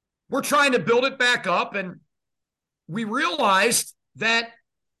we're trying to build it back up. And we realized that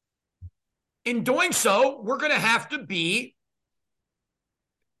in doing so, we're going to have to be,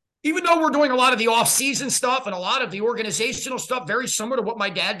 even though we're doing a lot of the off-season stuff and a lot of the organizational stuff, very similar to what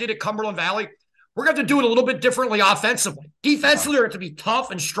my dad did at Cumberland Valley, we're going to have to do it a little bit differently offensively. Defensively, we're going to have to be tough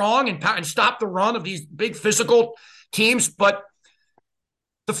and strong and stop the run of these big physical teams. But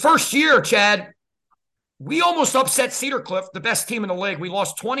the first year, Chad, we almost upset Cedar Cliff, the best team in the league. We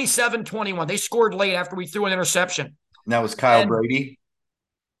lost 27-21. They scored late after we threw an interception. And that was Kyle Brady?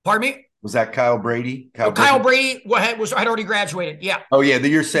 Pardon me? Was that Kyle Brady? Kyle Brady had already graduated, yeah. Oh, yeah,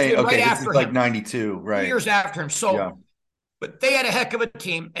 you're saying, okay, right this is like 92, right? 2 years after him. So, yeah. But they had a heck of a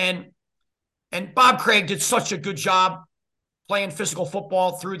team. And Bob Craig did such a good job playing physical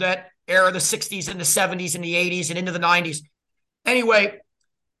football through that era, the 60s and the 70s and the 80s and into the 90s. Anyway,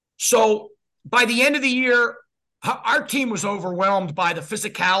 so by the end of the year, our team was overwhelmed by the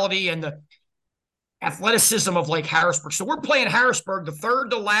physicality and the athleticism of Lake Harrisburg. So we're playing Harrisburg, the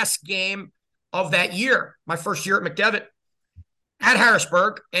third to last game of that year, my first year at McDevitt, at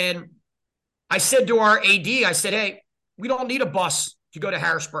Harrisburg. And I said to our AD, I said, hey, we don't need a bus to go to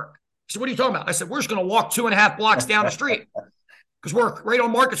Harrisburg. said, what are you talking about? I said, we're just going to walk 2.5 blocks down the street because we're right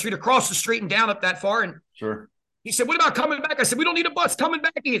on Market Street, across the street and down up that far. And Sure. He said, what about coming back? I said, we don't need a bus coming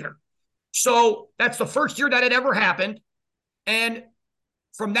back either. So that's the first year that had ever happened. And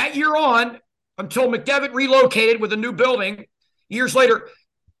from that year on, until McDevitt relocated with a new building, years later,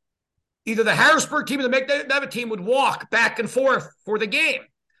 either the Harrisburg team or the McDevitt team would walk back and forth for the game.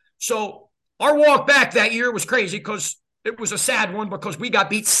 So our walk back that year was crazy because it was a sad one because we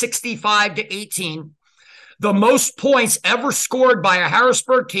got beat 65-18. The most points ever scored by a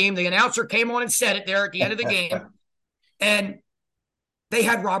Harrisburg team. The announcer came on and said it there at the end of the game. And they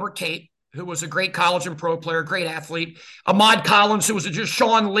had Robert Tate, who was a great college and pro player, great athlete. Ahmad Collins, who was just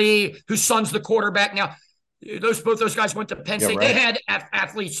Sean Lee, whose son's the quarterback now. Both those guys went to Penn State. Right. They had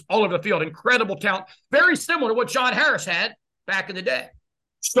athletes all over the field, incredible talent, very similar to what John Harris had back in the day.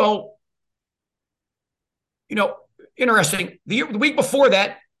 So, interesting. The week before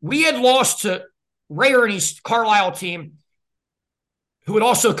that, we had lost to Ray Ernie's Carlisle team, who had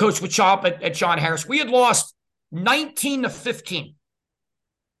also coached with Chop at John Harris. We had lost 19-15.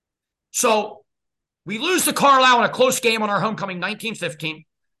 So we lose to Carlisle in a close game on our homecoming, 19-15.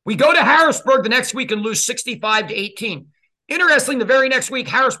 We go to Harrisburg the next week and lose 65-18. Interesting, the very next week,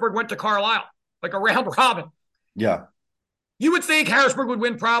 Harrisburg went to Carlisle, like a round robin. Yeah. You would think Harrisburg would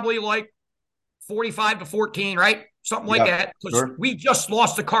win probably like 45-14, right? Something like that. Because we just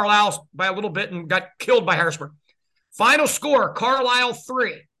lost to Carlisle by a little bit and got killed by Harrisburg. Final score, Carlisle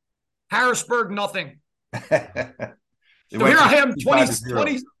 3, Harrisburg nothing. So here I am,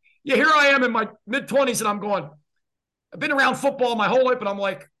 20s. Yeah, here I am in my mid-20s, and I'm going, I've been around football my whole life, but I'm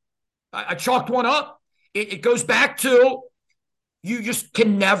like, I chalked one up. It goes back to you just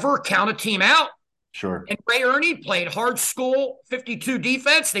can never count a team out. Sure. And Ray Ernie played hard school 52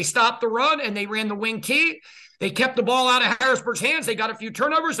 defense. They stopped the run, and they ran the wing T. They kept the ball out of Harrisburg's hands. They got a few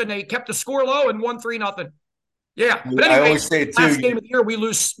turnovers, and they kept the score low and won 3-0. Yeah. But anyway, I always say it too. Last game of the year, we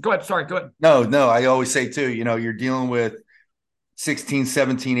lose. Go ahead. Sorry. Go ahead. No. I always say too, you're dealing with 16,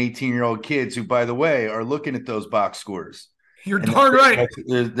 17, 18-year-old kids who, by the way, are looking at those box scores. You're darn right.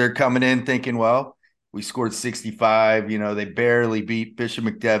 They're coming in thinking, well, we scored 65. They barely beat Bishop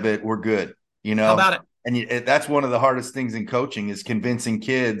McDevitt. We're good. How about it? And that's one of the hardest things in coaching is convincing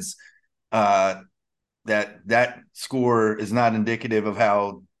kids that score is not indicative of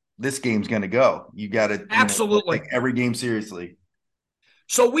how this game's going to go. You got to absolutely take every game seriously.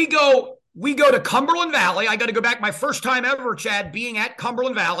 So we go to Cumberland Valley. I got to go back my first time ever, Chad, being at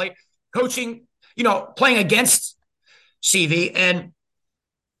Cumberland Valley, coaching, playing against CV. And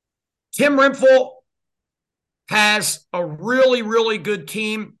Tim Rimpfel has a really, really good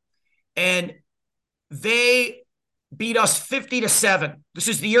team. And they beat us 50-7. This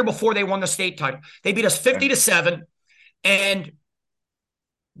is the year before they won the state title. They beat us 50-7. And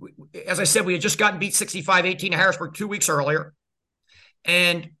as I said, we had just gotten beat 65-18 to Harrisburg 2 weeks earlier.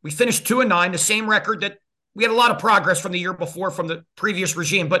 And we finished 2-9, the same record that we had a lot of progress from the year before from the previous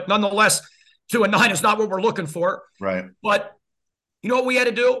regime. But nonetheless, 2-9 is not what we're looking for. Right. But you know what we had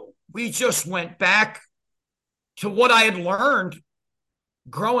to do? We just went back to what I had learned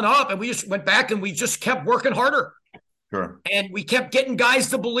growing up, and we just went back and we just kept working harder. Sure. And we kept getting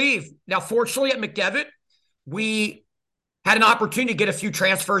guys to believe. Now, fortunately, at McDevitt, we had an opportunity to get a few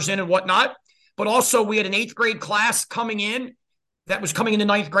transfers in and whatnot, but also we had an 8th grade class coming in that was coming into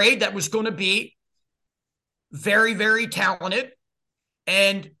 9th grade that was going to be very, very talented.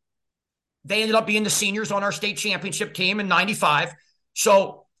 And they ended up being the seniors on our state championship team in 95.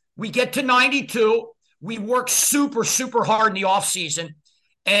 So we get to 92. We work super, super hard in the offseason.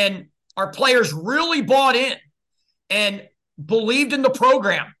 And our players really bought in and believed in the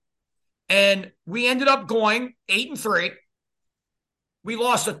program. And we ended up going 8-3. We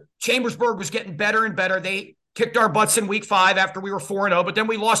lost to Chambersburg, was getting better and better. They kicked our butts in week 5 after we were 4-0. But then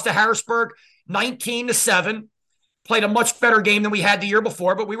we lost to Harrisburg 19-7. Played a much better game than we had the year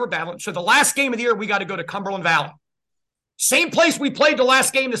before, but we were battling. So the last game of the year, we got to go to Cumberland Valley. Same place we played the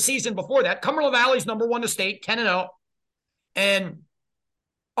last game of the season before that. Cumberland Valley's number 1 in the state, 10-0. And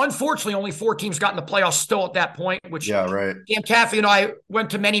unfortunately, only 4 teams got in the playoffs still at that point, which right. Dan Caffey and I went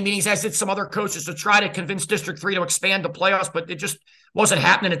to many meetings, as did some other coaches, to try to convince District 3 to expand the playoffs, but it just wasn't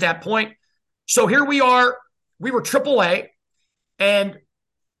happening at that point. So here we are. We were AAA, and,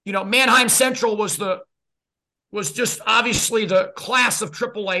 Manheim Central was just obviously the class of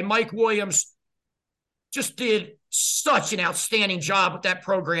AAA. Mike Williams just did such an outstanding job with that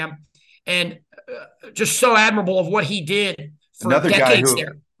program, and just so admirable of what he did for decades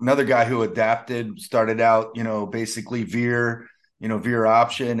there. Another guy who adapted, started out, basically veer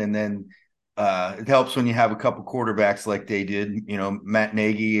option, and then it helps when you have a couple quarterbacks like they did, Matt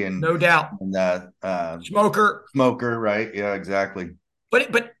Nagy and no doubt, Smoker, right? Yeah, exactly.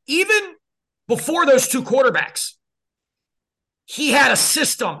 But even before those two quarterbacks, he had a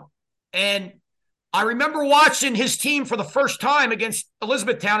system. And I remember watching his team for the first time against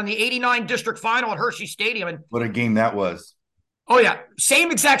Elizabethtown in the 89 district final at Hershey Stadium. And what a game that was. Oh, yeah.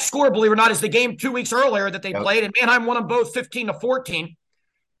 Same exact score, believe it or not, as the game 2 weeks earlier that they played. And Manheim won them both 15-14.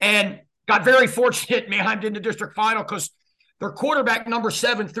 And got very fortunate Manheim did in the district final because their quarterback, number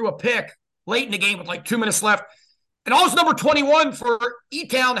 7, threw a pick late in the game with like 2 minutes left. And all his number 21 for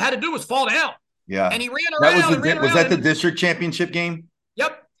E-Town had to do was fall down. Yeah. And he ran around. Was that the district championship game?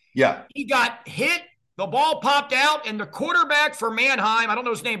 Yep. Yeah. He got hit. The ball popped out. And the quarterback for Manheim, I don't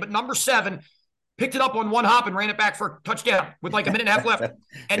know his name, but number 7, picked it up on one hop and ran it back for a touchdown with like a minute and a half left.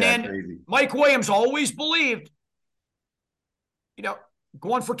 And then crazy. Mike Williams always believed,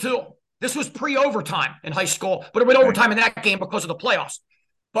 going for 2. This was pre-overtime in high school, but it went overtime in that game because of the playoffs.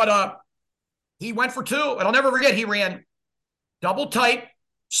 But he went for 2, and I'll never forget, he ran double tight,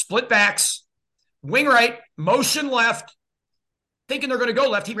 split backs, wing right, motion left, thinking they're going to go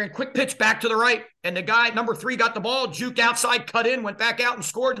left. He ran quick pitch back to the right, and the guy, number 3, got the ball, juked outside, cut in, went back out and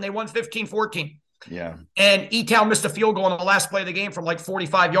scored, and they won 15-14. Yeah. And E-Town missed a field goal on the last play of the game from like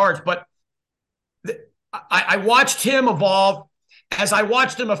 45 yards. But I watched him evolve as I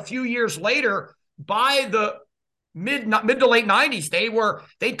watched him a few years later. By the mid to late 90s,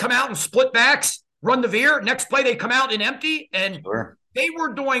 they'd come out and split backs, run the veer. Next play, they'd come out and empty. And they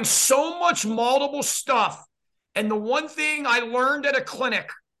were doing so much multiple stuff. And the one thing I learned at a clinic,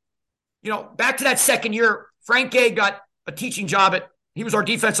 back to that second year, Frank Gay got a teaching job he was our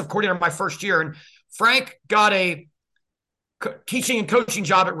defensive coordinator my first year. And Frank got a teaching and coaching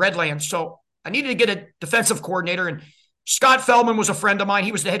job at Redlands. So I needed to get a defensive coordinator. And Scott Feldman was a friend of mine.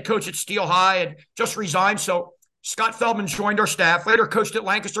 He was the head coach at Steel High and just resigned. So Scott Feldman joined our staff, later coached at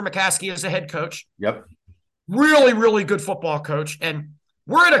Lancaster McCaskey as the head coach. Yep. Really, really good football coach. And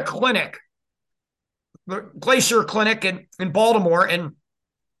we're at a clinic, the Glacier Clinic in Baltimore. And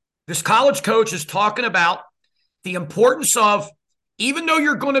this college coach is talking about the importance of, even though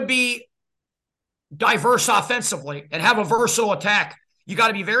you're going to be diverse offensively and have a versatile attack, you got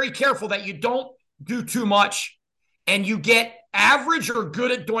to be very careful that you don't do too much and you get average or good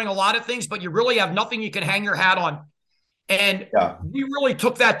at doing a lot of things, but you really have nothing you can hang your hat on. And we really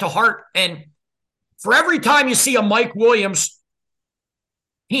took that to heart. And for every time you see a Mike Williams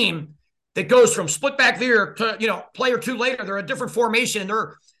team that goes from split back there to, play or 2 later, they're a different formation. And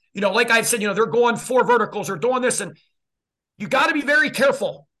they're, like I said, they're going 4 verticals or doing this. And you got to be very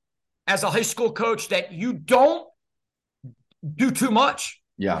careful as a high school coach that you don't do too much.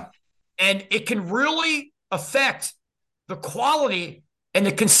 Yeah. And it can really affect the quality and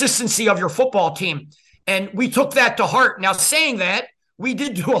the consistency of your football team. And we took that to heart. Now, saying that, we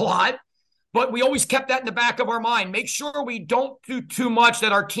did do a lot, but we always kept that in the back of our mind. Make sure we don't do too much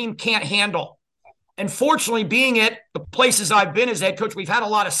that our team can't handle. And fortunately, being at the places I've been as head coach, we've had a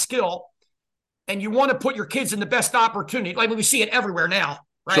lot of skill. And you want to put your kids in the best opportunity. Like we see it everywhere now,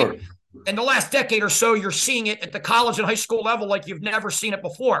 right? Sure. In the last decade or so, you're seeing it at the college and high school level like you've never seen it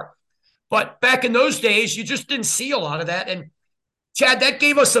before. But back in those days, you just didn't see a lot of that. And Chad, that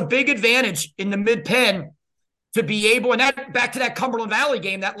gave us a big advantage in the Mid-Penn to be able, and that back to that Cumberland Valley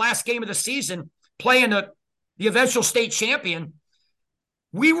game, that last game of the season, playing the eventual state champion,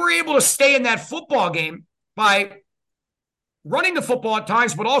 we were able to stay in that football game by running the football at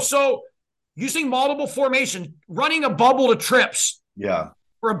times, but also using multiple formations, running a bubble to trips. Yeah.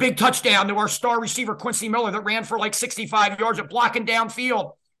 For a big touchdown to our star receiver, Quincy Miller, that ran for like 65 yards at blocking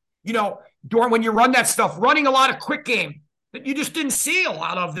downfield. During when you run that stuff, running a lot of quick game that you just didn't see a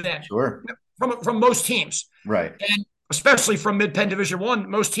lot of then. Sure. From most teams. Right. And especially from Mid-Penn Division I,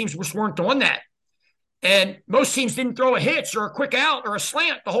 most teams just weren't doing that. And most teams didn't throw a hitch or a quick out or a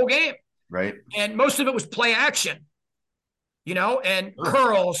slant the whole game. Right. And most of it was play action, and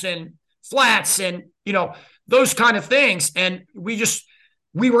curls and flats and, those kind of things. And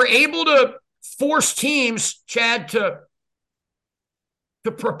we were able to force teams, Chad, to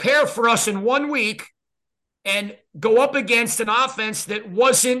prepare for us in 1 week and go up against an offense that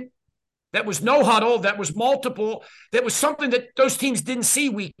was no huddle, that was multiple, that was something that those teams didn't see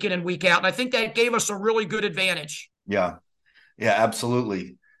week in and week out. And I think that gave us a really good advantage. Yeah. Yeah,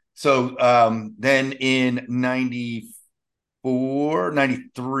 absolutely. So then in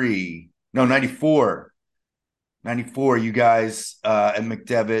 94, you guys at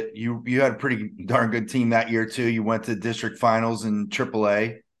McDevitt, you had a pretty darn good team that year too. You went to district finals in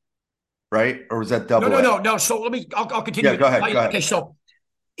AAA, right? Or was that double? No. So I'll continue. Yeah, go ahead. Okay, so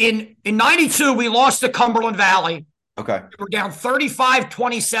In 92, we lost to Cumberland Valley. Okay. We were down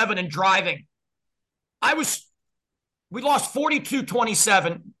 35-27 and driving. We lost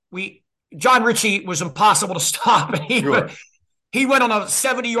 42-27. John Ritchie was impossible to stop. He went on a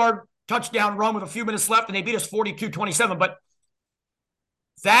 70-yard touchdown run with a few minutes left, and they beat us 42-27. But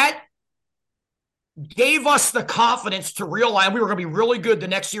that gave us the confidence to realize we were going to be really good the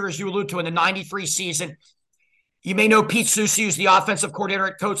next year, as you allude to, in the 93 season. You may know Pete Soucy, who's the offensive coordinator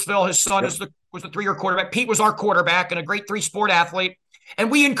at Coatesville. His son was the 3-year quarterback. Pete was our quarterback and a great 3-sport athlete.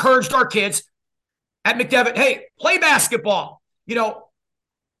 And we encouraged our kids at McDevitt, hey, play basketball. Go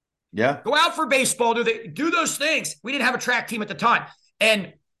out for baseball, do those things. We didn't have a track team at the time.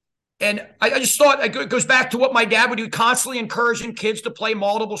 And I just thought it goes back to what my dad would do, constantly encouraging kids to play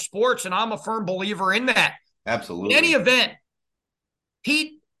multiple sports, and I'm a firm believer in that. Absolutely. In any event,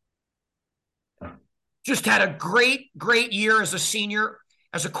 Pete just had a great year as a senior,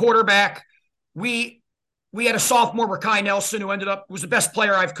 as a quarterback. We had a sophomore, Rakai Nelson, who was the best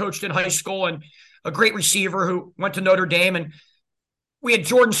player I've coached in high school and a great receiver who went to Notre Dame. And we had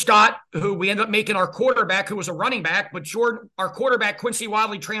Jordan Scott, who we ended up making our quarterback, who was a running back. But our quarterback, Quincy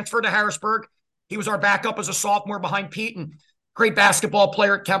Wadley, transferred to Harrisburg. He was our backup as a sophomore behind Pete, and great basketball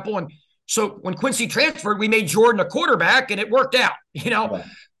player at Temple. And so when Quincy transferred, we made Jordan a quarterback, and it worked out, Yeah.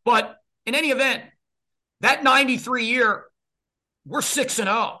 But in any event, that 93 year, we're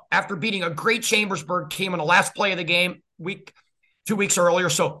 6-0 after beating a great Chambersburg team on the last play of the game 2 weeks earlier.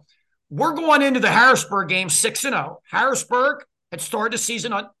 So we're going into the Harrisburg game 6-0. Harrisburg had started the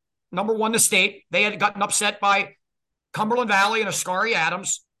season on number 1 in the state. They had gotten upset by Cumberland Valley and Ascari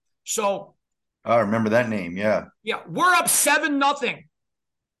Adams. So I remember that name. Yeah. Yeah. We're up 7-0.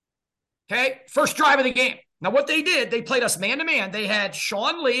 Okay. First drive of the game. Now, what they did, they played us man-to-man. They had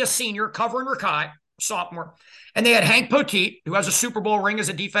Sean Lee, a senior, covering Rakai, sophomore. And they had Hank Poteet, who has a Super Bowl ring as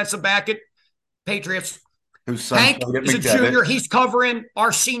a defensive back at Patriots. Hank is a junior. He's covering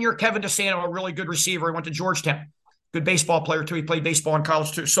our senior, Kevin DeSanto, a really good receiver. He went to Georgetown. Good baseball player, too. He played baseball in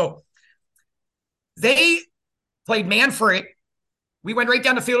college, too. So they played man free. We went right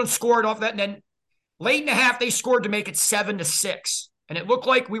down the field and scored off that. And then late in the half, they scored to make it 7-6. And it looked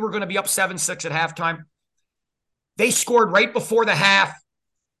like we were going to be up 7-6 at halftime. They scored right before the half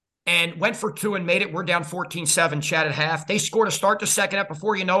and went for 2 and made it. We're down 14-7, Chad, at half. They scored to start the second half.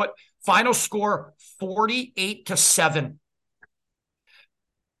 Before you know it, final score 48-7.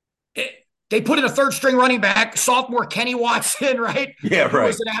 They put in a third-string running back, sophomore Kenny Watson, right? Yeah, right. Who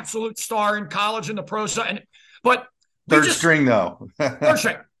was an absolute star in college and the pros. But third string, though. Third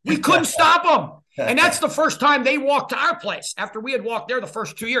string. We couldn't stop them. And that's the first time they walked to our place after we had walked there the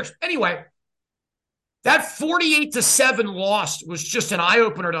first 2 years. Anyway, that 48-7 loss was just an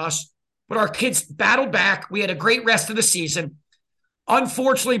eye-opener to us. But our kids battled back. We had a great rest of the season.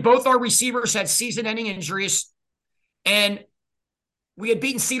 Unfortunately, both our receivers had season-ending injuries. And we had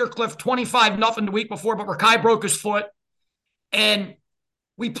beaten Cedar Cliff 25-0 the week before, but Rakai broke his foot. And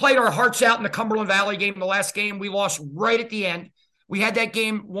we played our hearts out in the Cumberland Valley game. The last game, we lost right at the end. We had that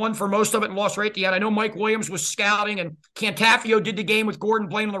game won for most of it and lost right at the end. I know Mike Williams was scouting, and Cantafio did the game with Gordon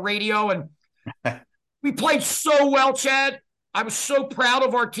Blaine on the radio. And we played so well, Chad. I was so proud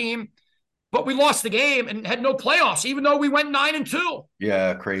of our team. But we lost the game and had no playoffs, even though we went 9-2.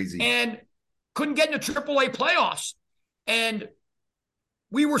 Yeah, crazy. And couldn't get into AAA playoffs. And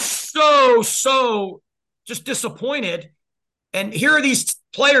we were so just disappointed. And here are these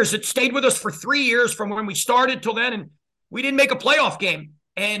players that stayed with us for 3 years from when we started till then, and we didn't make a playoff game.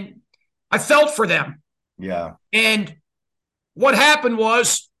 And I felt for them. Yeah. And what happened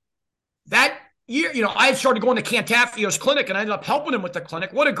was that year, I had started going to Cantafio's clinic, and I ended up helping him with the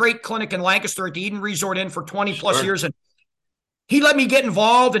clinic. What a great clinic in Lancaster at the Eden Resort Inn for 20-plus years. And he let me get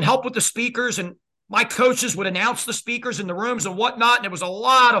involved and help with the speakers, and my coaches would announce the speakers in the rooms and whatnot, and it was a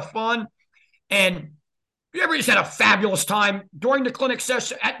lot of fun. And we just had a fabulous time during the clinic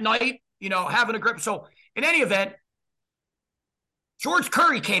session at night, having a grip. So in any event, George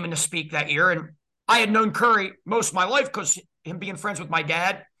Curry came in to speak that year, and I had known Curry most of my life because him being friends with my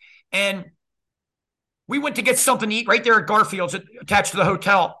dad. And we went to get something to eat right there at Garfield's attached to the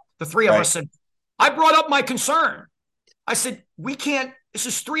hotel, the three of us. And I brought up my concern. I said, this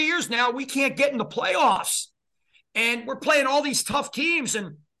is 3 years now, we can't get in the playoffs. And we're playing all these tough teams.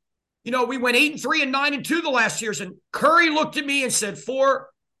 And, we went 8-3 and 9-2 the last years. And Curry looked at me and said,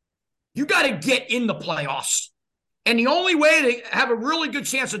 you got to get in the playoffs. And the only way to have a really good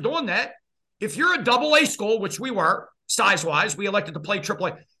chance of doing that, if you're a AA school, which we were, size-wise, we elected to play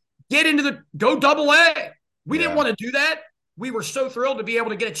AAA, go AA. We didn't want to do that. We were so thrilled to be able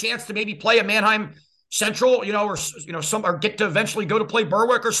to get a chance to maybe play a Manheim Central, or get to eventually go to play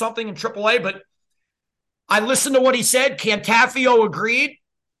Berwick or something in AAA. But I listened to what he said. Cantafio agreed,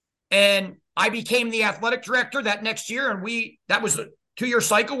 and I became the athletic director that next year. And that was a 2-year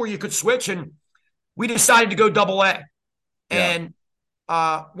cycle where you could switch, and we decided to go AA, and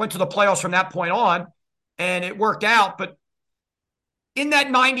went to the playoffs from that point on, and it worked out. But in that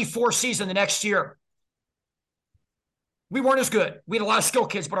 94 season, the next year, we weren't as good. We had a lot of skill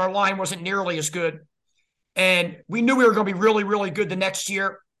kids, but our line wasn't nearly as good. And we knew we were going to be really, really good the next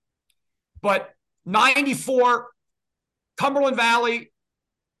year. But 94, Cumberland Valley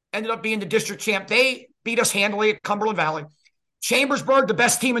ended up being the district champ. They beat us handily at Cumberland Valley. Chambersburg, the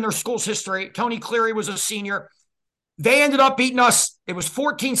best team in their school's history. Tony Cleary was a senior. They ended up beating us. It was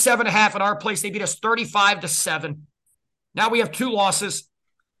 14-7.5 at our place. They beat us 35-7. Now we have 2 losses.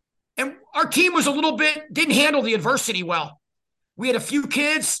 And our team was didn't handle the adversity well. We had a few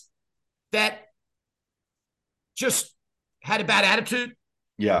kids that just had a bad attitude.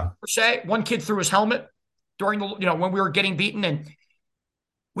 Yeah. Per se. One kid threw his helmet during when we were getting beaten, and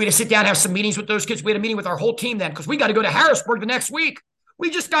we had to sit down and have some meetings with those kids. We had a meeting with our whole team then because we got to go to Harrisburg the next week. We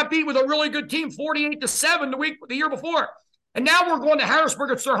just got beat with a really good team, 48-7 the year before. And now we're going to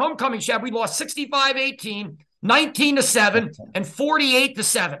Harrisburg. It's their homecoming, Chad. We lost 65-18, 19-7, and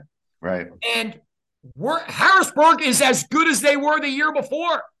 48-7. Right. And Harrisburg is as good as they were the year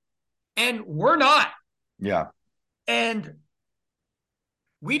before, and we're not. Yeah. And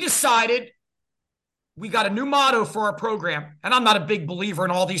we decided we got a new motto for our program. And I'm not a big believer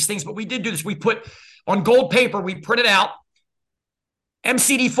in all these things, but we did do this. We put on gold paper, we printed out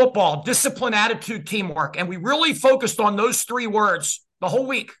MCD football, discipline, attitude, teamwork. And we really focused on those 3 words the whole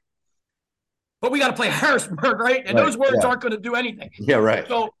week. But we got to play Harrisburg, right? And those words aren't going to do anything. Yeah, right.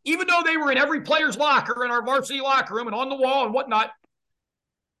 So even though they were in every player's locker, in our varsity locker room and on the wall and whatnot,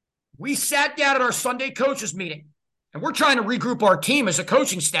 we sat down at our Sunday coaches meeting, and we're trying to regroup our team as a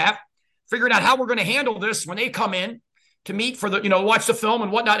coaching staff, figuring out how we're going to handle this when they come in to meet for the, watch the film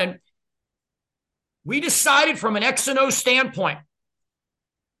and whatnot. And we decided from an X and O standpoint,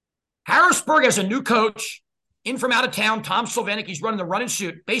 Harrisburg has a new coach in from out of town, Tom Sylvanik. He's running the run and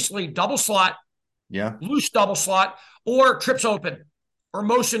shoot, basically double slot, loose double slot, or trips open, or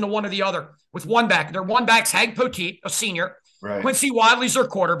motion to one or the other with one back. Their one back's Hag Poteet, a senior. Right. Quincy Wadley's their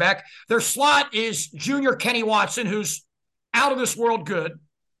quarterback. Their slot is junior Kenny Watson, who's out of this world good.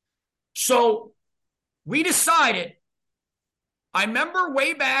 So we decided, I remember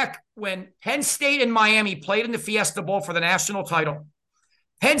way back when Penn State and Miami played in the Fiesta Bowl for the national title.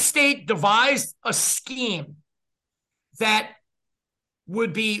 Penn State devised a scheme that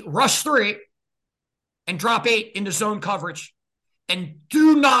would be rush 3 and drop 8 into zone coverage, and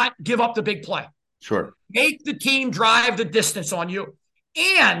do not give up the big play. Sure. Make the team drive the distance on you.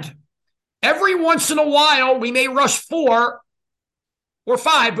 And every once in a while, we may rush 4 or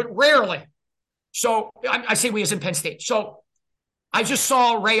 5, but rarely. So I say we as in Penn State. So I just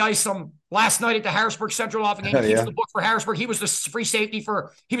saw Ray Isom last night at the Harrisburg Central Office game. He keeps the book for Harrisburg. He was the free safety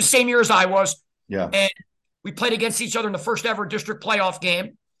he was the same year as I was. Yeah. And we played against each other in the first ever district playoff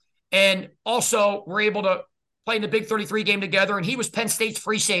game. And also we're able to play in the Big 33 game together. And he was Penn State's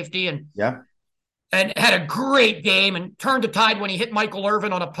free safety and had a great game and turned the tide when he hit Michael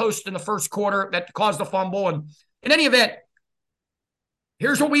Irvin on a post in the first quarter that caused the fumble. And in any event,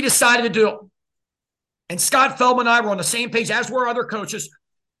 here's what we decided to do. And Scott Feldman and I were on the same page, as were other coaches.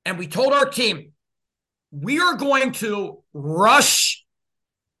 And we told our team, we are going to rush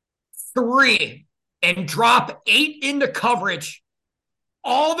 3 and drop 8 into coverage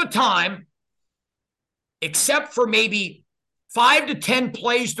all the time, except for maybe 5 to 10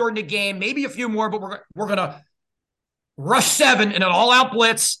 plays during the game, maybe a few more, but we're going to rush 7 in an all-out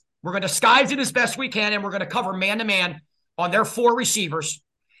blitz. We're going to disguise it as best we can, and we're going to cover man-to-man on their 4 receivers.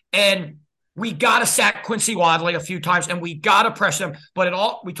 And we got to sack Quincy Wadley a few times, and we got to press him. But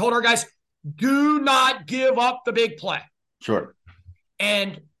we told our guys, do not give up the big play. Sure.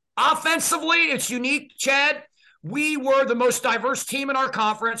 And offensively, it's unique, Chad. We were the most diverse team in our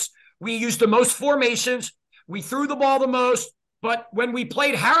conference. We used the most formations. We threw the ball the most. But when we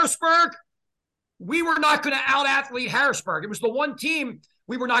played Harrisburg, we were not going to out-athlete Harrisburg. It was the one team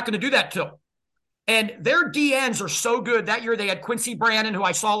we were not going to do that to. And their DNs are so good. That year they had Quincy Brannon, who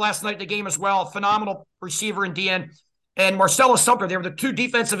I saw last night at the game as well, phenomenal receiver in DN, and Marcellus Sumter. They were the 2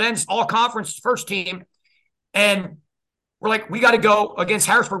 defensive ends, all-conference first team. And we're like, we got to go against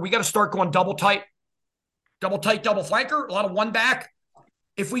Harrisburg. We got to start going double tight, double flanker, a lot of one back.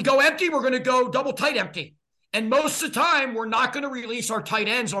 If we go empty, we're going to go double tight empty. And most of the time, we're not going to release our tight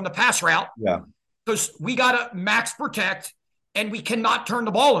ends on the pass route. Yeah. Because we got to max protect, and we cannot turn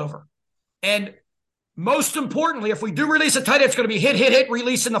the ball over. And most importantly, if we do release a tight end, it's going to be hit,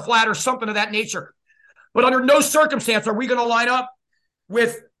 release in the flat or something of that nature. But under no circumstance are we going to line up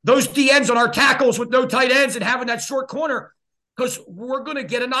with those DNs on our tackles with no tight ends and having that short corner, because we're going to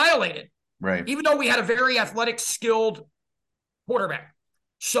get annihilated. Right. Even though we had a very athletic, skilled quarterback.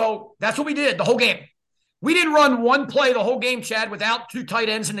 So that's what we did the whole game. We didn't run one play the whole game, Chad, without two tight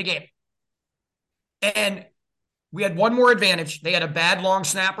ends in the game. And we had one more advantage. They had a bad long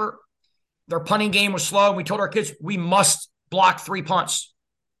snapper. Their punting game was slow. We told our kids, we must block 3 punts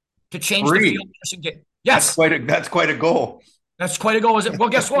to change the field position game. Yes. That's quite a goal. That's quite a goal. Is it? Well,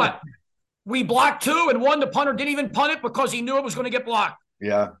 guess what? We blocked 2, and one, the punter didn't even punt it because he knew it was going to get blocked.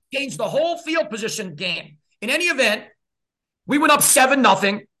 Yeah. Changed the whole field position game. In any event, we went up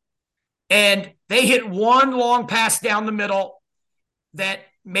 7-0, and they hit one long pass down the middle that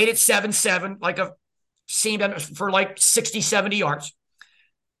made it 7-7, like a seemed for like 60, 70 yards.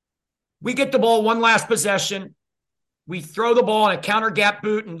 We get the ball one last possession. We throw the ball in a counter gap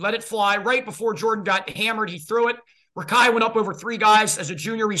boot and let it fly. Right before Jordan got hammered, he threw it. Rakai went up over 3 guys as a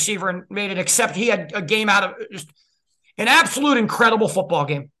junior receiver and made an except. He had a game out of just an absolute incredible football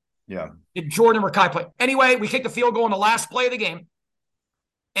game. Yeah. Did Jordan and Rakai play? Anyway, we kicked the field goal in the last play of the game.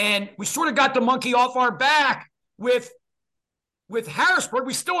 And we sort of got the monkey off our back with Harrisburg.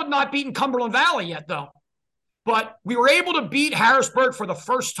 We still had not beaten Cumberland Valley yet, though. But we were able to beat Harrisburg for the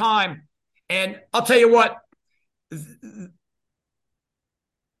first time. And I'll tell you what,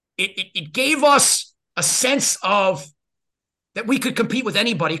 it gave us a sense of that we could compete with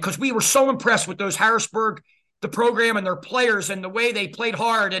anybody, because we were so impressed with those Harrisburg, the program and their players and the way they played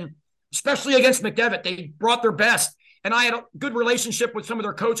hard. And especially against McDevitt, they brought their best. And I had a good relationship with some of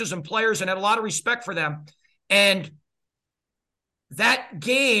their coaches and players and had a lot of respect for them. And that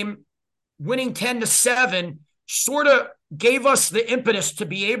game, winning 10-7, sort of gave us the impetus to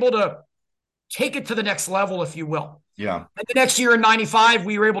be able to take it to the next level, if you will. Yeah. And the next year in 95,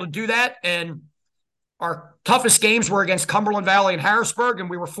 we were able to do that. And our toughest games were against Cumberland Valley and Harrisburg, and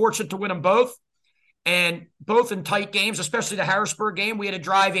we were fortunate to win them both. And both in tight games, especially the Harrisburg game. We had to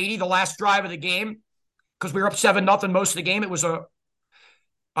drive 80, the last drive of the game, because we were up 7-0 most of the game. It was a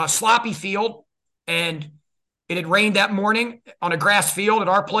sloppy field, and it had rained that morning on a grass field at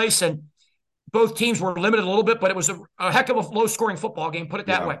our place, and both teams were limited a little bit, but it was a heck of a low-scoring football game, put it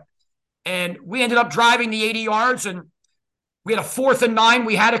that way. And we ended up driving the 80 yards, and we had a 4th and 9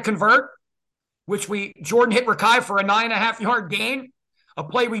 we had to convert, which Jordan hit Rakai for a 9.5-yard gain, a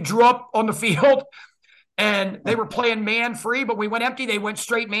play we drew up on the field, and they were playing man free, but we went empty. They went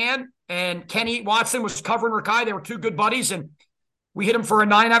straight man, and Kenny Watson was covering Rakai. They were 2 good buddies, and we hit him for a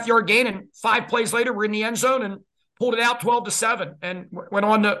 9.5-yard gain, and 5 plays later, we're in the end zone and pulled it out 12-7 and went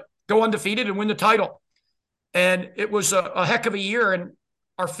on to go undefeated and win the title. And it was a heck of a year. And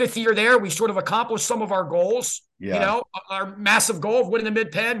our 5th year there, we sort of accomplished some of our goals, our massive goal of winning the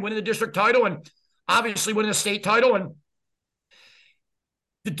Mid-Penn, winning the district title, and obviously winning the state title. And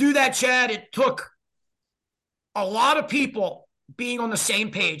to do that, Chad, it took a lot of people being on the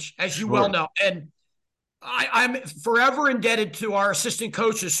same page, as you well know. And I'm forever indebted to our assistant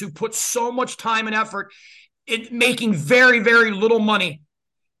coaches who put so much time and effort in making very, very little money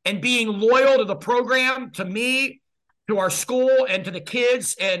and being loyal to the program, to me, to our school, and to the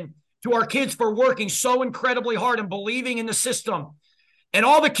kids, and to our kids for working so incredibly hard and believing in the system. And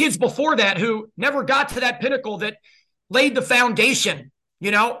all the kids before that who never got to that pinnacle that laid the foundation,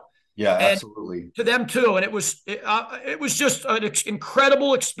 Yeah, absolutely. To them too. And it was just an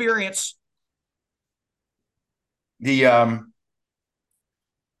incredible experience. So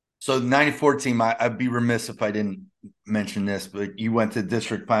the 94 team, I'd be remiss if I didn't mention this, but you went to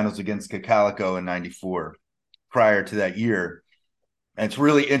district finals against Cacalico in 94 prior to that year. And it's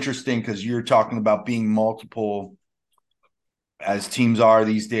really interesting because you're talking about being multiple as teams are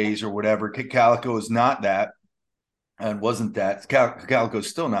these days or whatever. Cacalico is not that and wasn't that. Cacalico is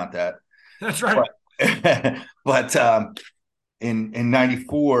still not that. That's right. But in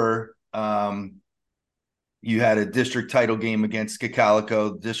 94, you had a district title game against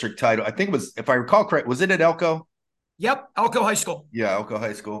Cacalico, district title. I think it was, if I recall correct, was it at Elko? Yep, Elko High School. Yeah, Elko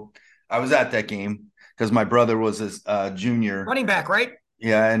High School. I was at that game because my brother was a junior. Running back, right?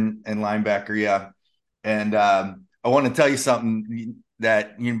 Yeah, and linebacker, yeah. And I want to tell you something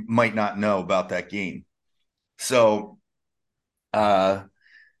that you might not know about that game. So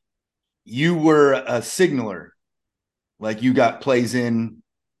you were a signaler. Like you got plays in,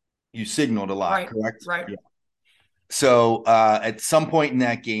 you signaled a lot, correct? Right. Yeah. So at some point in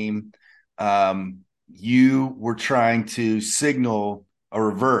that game, you were trying to signal a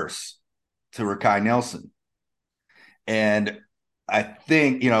reverse to Rakai Nelson. And I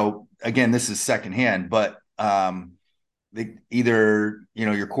think, again, this is secondhand, but either,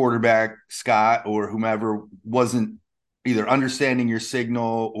 your quarterback, Scott, or whomever wasn't either understanding your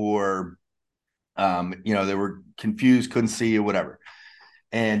signal or, they were confused, couldn't see you, whatever.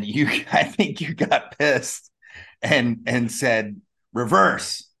 And I think you got pissed and said,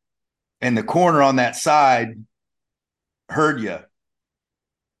 reverse. And the corner on that side heard you.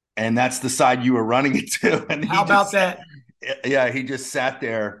 And that's the side you were running it to. And how about that? Yeah, he just sat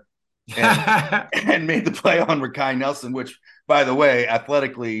there and made the play on Rakai Nelson, which, by the way,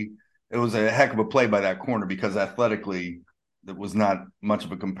 athletically, it was a heck of a play by that corner, because athletically, it was not much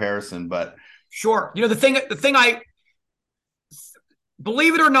of a comparison. But sure, the thing I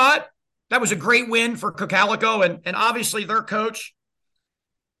believe it or not, that was a great win for Cocalico, and obviously their coach,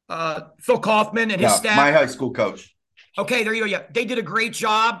 Phil Kaufman, and his staff. My high school coach. Okay, there you go. Yeah, they did a great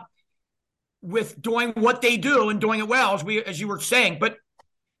job with doing what they do and doing it well, as you were saying. But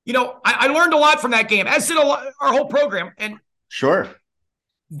I learned a lot from that game, as did our whole program. And sure,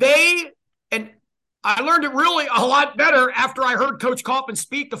 and I learned it really a lot better after I heard Coach Kaufman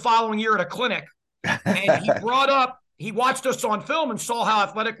speak the following year at a clinic. And he watched us on film and saw how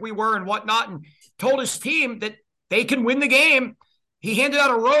athletic we were and whatnot, and told his team that they can win the game. He handed out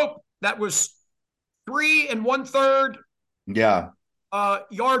a rope that was 3 1/3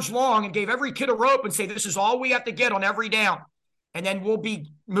 yards long, and gave every kid a rope and say, this is all we have to get on every down. And then we'll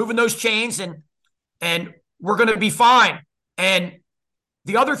be moving those chains, and we're going to be fine. And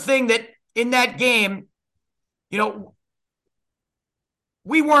the other thing that in that game,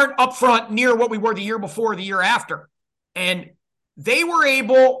 we weren't up front near what we were the year before, the year after. And they were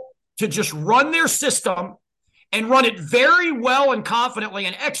able to just run their system and run it very well and confidently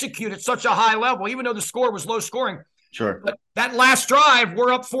and execute at such a high level, even though the score was low scoring. Sure. But that last drive,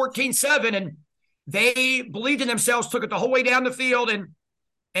 we're up 14-7, and they believed in themselves, took it the whole way down the field, and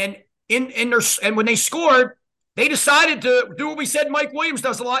when they scored, they decided to do what we said Mike Williams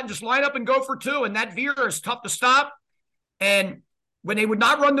does a lot, and just line up and go for two. And that veer is tough to stop. And when they would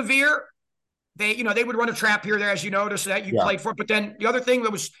not run the veer, they would run a trap here, there, as you noticed that you played for. But then the other thing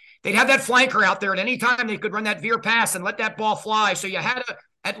that was, they'd have that flanker out there at any time they could run that veer pass and let that ball fly. So you had to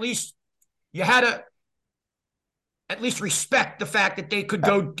at least respect the fact that they could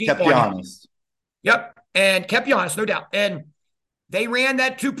go deep. Kept you honest. Yep, and kept you honest, no doubt. And they ran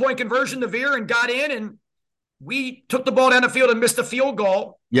that 2-point conversion, the veer, and got in, and we took the ball down the field and missed a field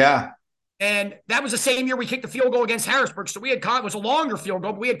goal. Yeah. And that was the same year we kicked the field goal against Harrisburg. So it was a longer field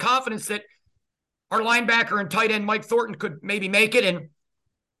goal, but we had confidence that our linebacker and tight end Mike Thornton could maybe make it. And,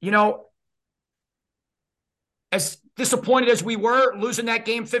 as disappointed as we were losing that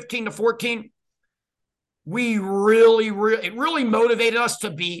game 15-14, we it really motivated us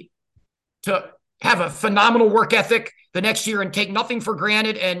to have a phenomenal work ethic the next year and take nothing for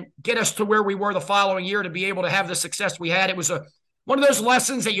granted and get us to where we were the following year to be able to have the success we had. It was one of those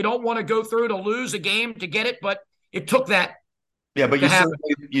lessons that you don't want to go through to lose a game to get it, but it took that. Yeah, but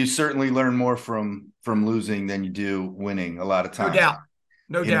you certainly learn more from losing than you do winning a lot of times.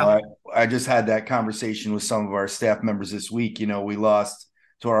 No doubt. I just had that conversation with some of our staff members this week. We lost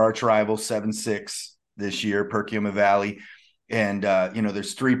to our arch rival 7-6 this year, Perkiomen Valley. And,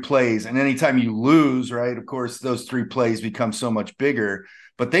 there's 3 plays. And anytime you lose, right, of course, those 3 plays become so much bigger.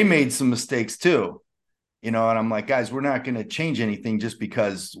 But they made some mistakes too. And I'm like, guys, we're not going to change anything just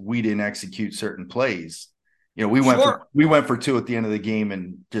because we didn't execute certain plays. We went for 2 at the end of the game,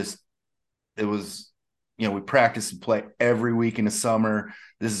 and just it was, we practice and play every week in the summer.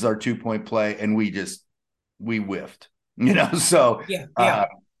 This is our 2-point play, and we whiffed. So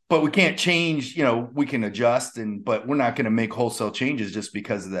but we can't change. We can adjust, but we're not going to make wholesale changes just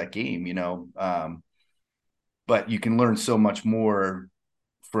because of that game. But you can learn so much more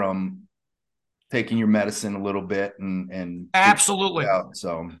from taking your medicine a little bit and absolutely.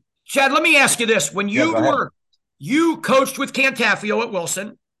 So, Chad, let me ask you this: when you coached with Cantafio at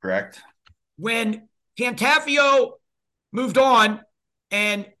Wilson, correct? When Cantafio moved on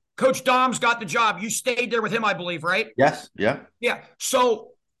and Coach Doms got the job, you stayed there with him, I believe, right? Yes. Yeah. Yeah. So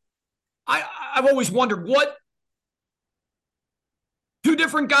I've always wondered, what two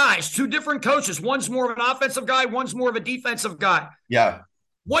different guys, two different coaches. One's more of an offensive guy, one's more of a defensive guy. Yeah.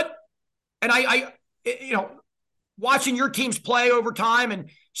 And I watching your teams play over time and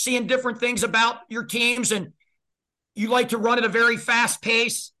seeing different things about your teams, and you like to run at a very fast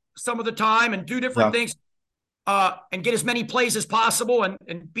pace some of the time and do different things and get as many plays as possible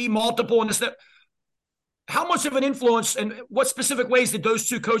and be multiple and this. How much of an influence and what specific ways did those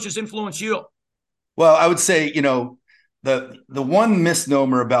two coaches influence you? Well, I would say, the one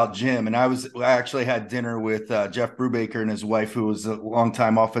misnomer about Jim, and I actually had dinner with Jeff Brubaker and his wife, who was a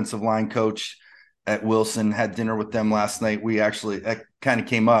longtime offensive line coach at Wilson. Had dinner with them last night. That kind of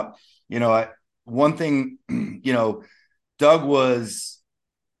came up. One thing, Doug was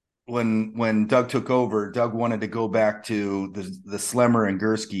when Doug took over. Doug wanted to go back to the Slemmer and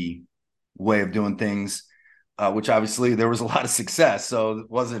Gursky way of doing things, which obviously there was a lot of success, so it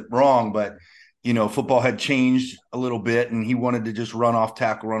wasn't wrong, but football had changed a little bit and he wanted to just run off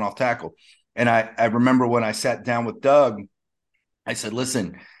tackle. And I remember when I sat down with Doug, I said,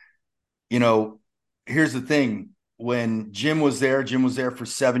 listen, here's the thing. When Jim was there for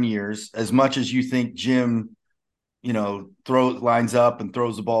 7 years. As much as you think Jim, lines up and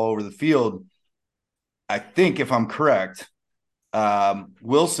throws the ball over the field, I think if I'm correct,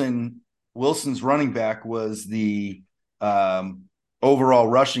 Wilson's running back was the overall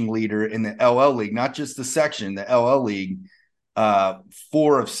rushing leader in the LL League, not just the section, the LL League,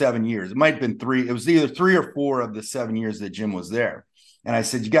 4 of 7 years. It might have been 3. It was either 3 or 4 of the 7 years that Jim was there. And I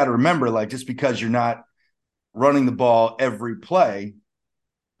said, you got to remember, like, just because you're not running the ball every play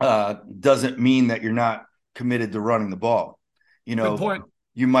doesn't mean that you're not committed to running the ball. Good point.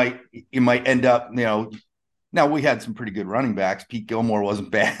 You might end up, now we had some pretty good running backs. Pete Gilmore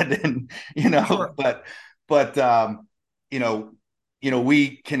wasn't bad, and Sure. but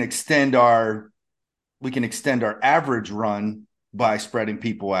we can extend our average run by spreading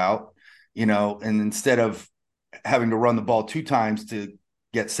people out, and instead of having to run the ball 2 times to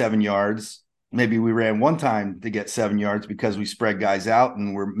get 7 yards, maybe we ran 1 time to get 7 yards because we spread guys out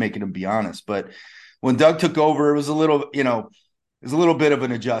and we're making them be honest. But when Doug took over, it was a little bit of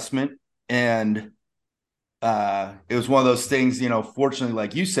an adjustment, and it was one of those things, fortunately,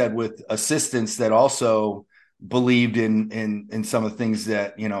 like you said, with assistants that also believed in some of the things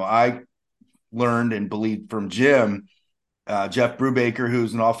that, I learned and believed from Jim. Jeff Brubaker,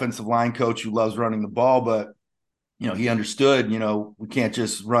 who's an offensive line coach who loves running the ball, but he understood, we can't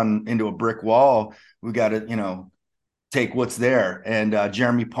just run into a brick wall. We got to, take what's there. And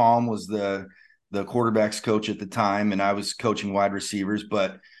Jeremy Palm was the quarterback's coach at the time, and I was coaching wide receivers,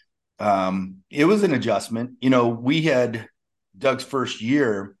 but it was an adjustment. We had Doug's first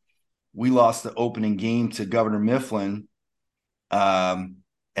year, we lost the opening game to Governor Mifflin, and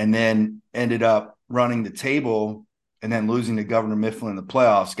then ended up running the table and then losing to Governor Mifflin in the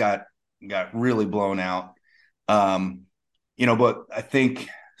playoffs, got really blown out. But I think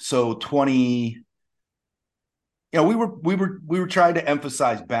so 20, we were trying to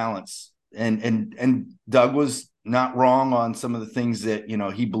emphasize balance, and Doug was not wrong on some of the things that,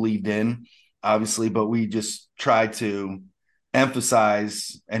 he believed in, obviously, but we just tried to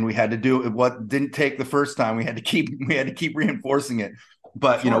emphasize, and we had to do it. What didn't take the first time, we had to keep reinforcing it.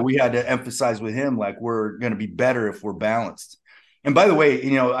 But, Sure. We had to emphasize with him, like, we're going to be better if we're balanced. And by the way,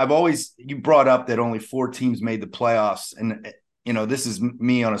 you brought up that only 4 teams made the playoffs. And, this is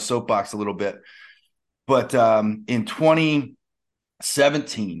me on a soapbox a little bit. But in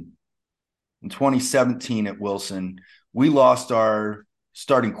 2017 at Wilson, we lost our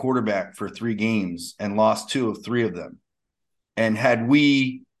starting quarterback for 3 games and lost 2 of 3 of them. And had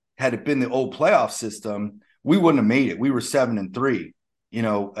it been the old playoff system, we wouldn't have made it. We were 7-3,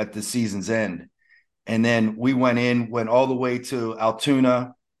 at the season's end. And then we went all the way to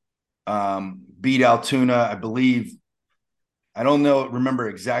Altoona, beat Altoona, I believe. I don't remember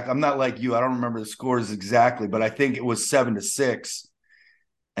exactly. I'm not like you. I don't remember the scores exactly, but I think it was 7-6.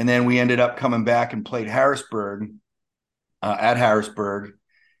 And then we ended up coming back and played Harrisburg, at Harrisburg.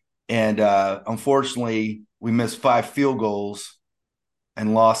 And unfortunately, we missed 5 field goals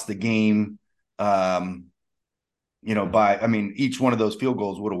and lost the game, each one of those field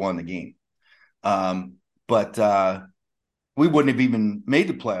goals would have won the game. But we wouldn't have even made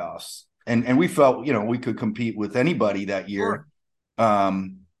the playoffs. And we felt, we could compete with anybody that year. Sure.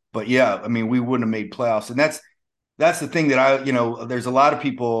 But yeah, we wouldn't have made playoffs. And that's the thing that there's a lot of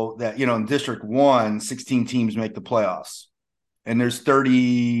people that, in District 1, 16 teams make the playoffs. And there's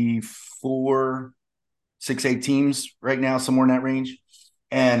 34, 6-8 teams right now, somewhere in that range.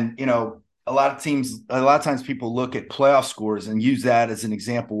 And, a lot of times people look at playoff scores and use that as an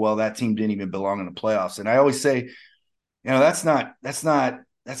example. Well, that team didn't even belong in the playoffs. And I always say, that's not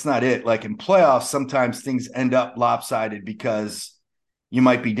it. Like, in playoffs, sometimes things end up lopsided because you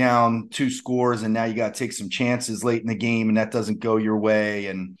might be down 2 scores and now you got to take some chances late in the game and that doesn't go your way.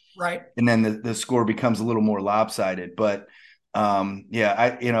 And right. And then the score becomes a little more lopsided. But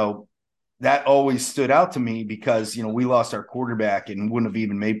that always stood out to me because, we lost our quarterback and wouldn't have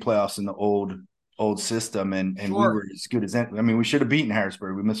even made playoffs in the old system. And Sure. We were as good as we should have beaten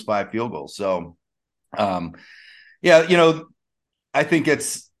Harrisburg. We missed 5 field goals. So, Yeah, I think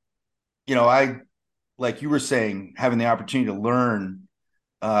it's, I, like you were saying, having the opportunity to learn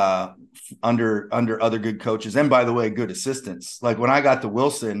under other good coaches, and by the way, good assistants. Like when I got to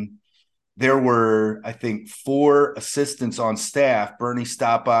Wilson, there were, I think, 4 assistants on staff: Bernie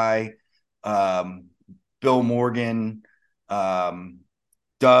Stopeye, Bill Morgan,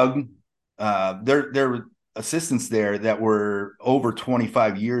 Doug. There were assistants there that were over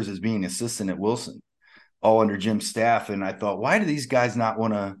 25 years as being assistant at Wilson, all under Jim's staff. And I thought, why do these guys not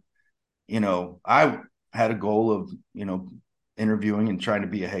want to, I had a goal of, interviewing and trying to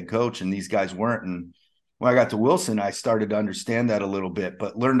be a head coach, and these guys weren't. And when I got to Wilson, I started to understand that a little bit,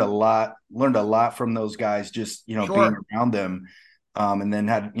 but learned a lot from those guys, just, being around them. And then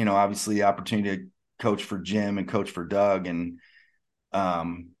had, obviously the opportunity to coach for Jim and coach for Doug, and,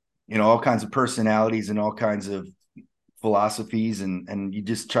 all kinds of personalities and all kinds of philosophies. And you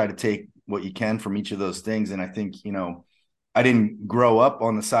just try to take what you can from each of those things. And I think, I didn't grow up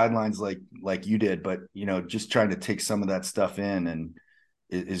on the sidelines like you did, but, just trying to take some of that stuff in and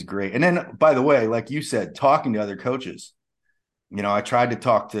is great. And then, by the way, like you said, talking to other coaches, I tried to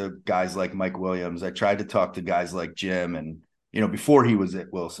talk to guys like Mike Williams. I tried to talk to guys like Jim, and, before he was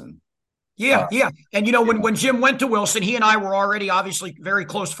at Wilson. Yeah. And, when Jim went to Wilson, he and I were already obviously very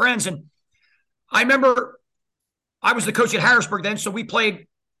close friends. And I remember I was the coach at Harrisburg then, so we played.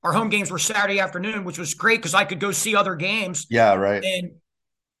 Our home games were Saturday afternoon, which was great because I could go see other games. Yeah, right. And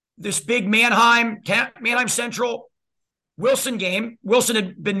this big Mannheim Central Wilson game, Wilson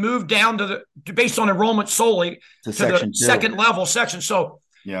had been moved down based on enrollment solely to the second level section. So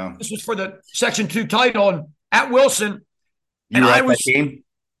yeah, this was for the Section 2 title, and at Wilson. You were at that game?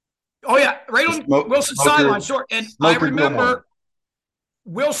 Oh yeah, right on Wilson sideline, short. And I remember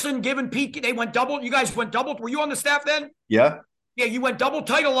Wilson giving Pete. They went double. You guys went double. Were you on the staff then? Yeah. Yeah, you went double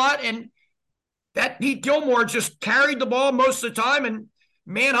tight a lot, and that Pete Gilmore just carried the ball most of the time, and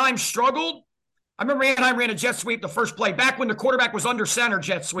Mannheim struggled. I remember Mannheim ran a jet sweep the first play, back when the quarterback was under center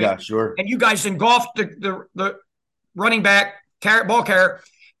jet sweep. Yeah, sure. And you guys engulfed the running back, ball carrier,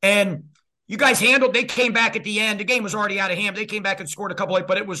 and you guys handled. They came back at the end. The game was already out of hand. They came back and scored a couple late,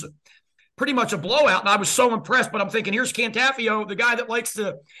 but it was pretty much a blowout, and I was so impressed. But I'm thinking, here's Cantafio, the guy that likes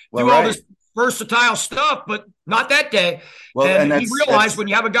to do all this versatile stuff, but not that day. Well, and he realized when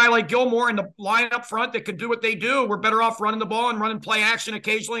you have a guy like Gilmore in the line up front that can do what they do, we're better off running the ball and running play action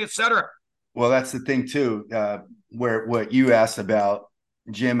occasionally, etc. Well, that's the thing too, where what you asked about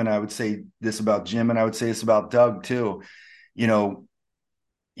Jim, and I would say this about Jim, and I would say this about Doug too.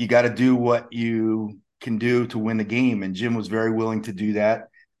 You got to do what you can do to win the game, and Jim was very willing to do that.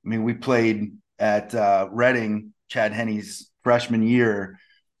 I mean, we played at Reading, Chad Henney's freshman year,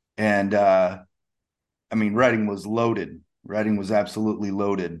 and Reading was loaded. Reading was absolutely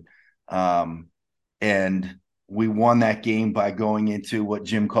loaded. And we won that game by going into what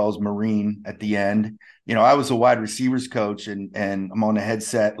Jim calls Marine at the end. I was a wide receivers coach, and I'm on the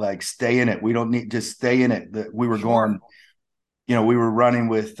headset, like, stay in it. We don't need, just stay in it. We were going, we were running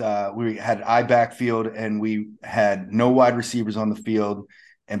with, we had I backfield, and we had no wide receivers on the field,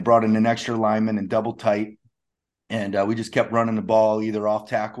 and brought in an extra lineman and double tight. And we just kept running the ball either off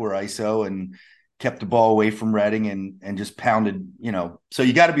tackle or ISO, and kept the ball away from Reading, and just pounded, So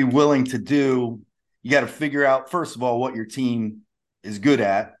you got to be willing to do, you got to figure out, first of all, what your team is good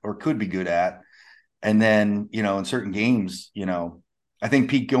at or could be good at. And then, in certain games, I think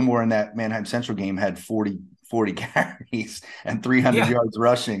Pete Gilmore in that Mannheim Central game had 40 carries and 300 yards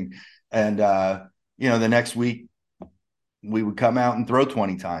rushing. And, the next week we would come out and throw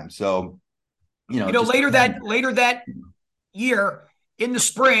 20 times. So, later that year in the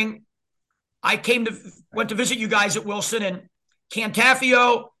spring, I went to visit you guys at Wilson, and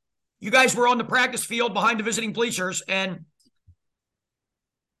Cantafio, you guys were on the practice field behind the visiting bleachers, and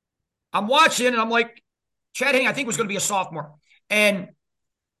I'm watching, and I'm like, Chad Henney, I think, was going to be a sophomore, and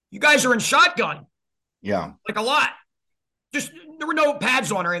you guys are in shotgun. Yeah. Like a lot. Just, there were no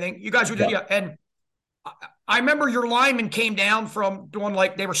pads on or anything. You guys were and I remember your linemen came down from doing,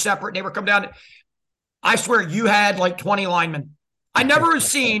 like, they were separate. They were coming down. I swear you had like 20 linemen. I never have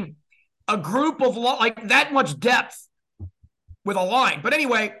seen a group of like that much depth with a line. But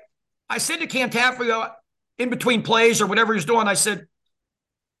anyway, I said to Cantafio in between plays or whatever he's doing, I said,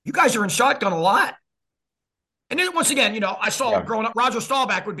 you guys are in shotgun a lot. And then once again, I saw growing up, Roger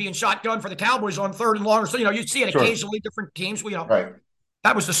Staubach would be in shotgun for the Cowboys on 3rd and long. So, you'd see it occasionally, different teams. Right.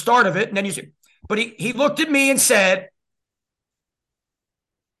 That was the start of it. And then but he looked at me and said,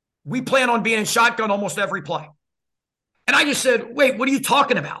 we plan on being in shotgun almost every play. And I just said, wait, what are you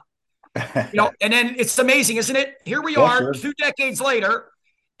talking about? And then it's amazing, isn't it? Here we are 2 decades later,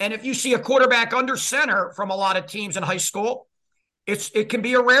 And if you see a quarterback under center from a lot of teams in high school, it can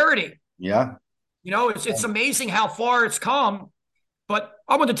be a rarity. Yeah. It's amazing how far it's come. But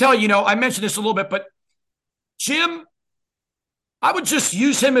I want to tell you, I mentioned this a little bit, but Jim, I would just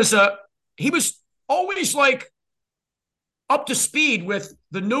use him he was always like up to speed with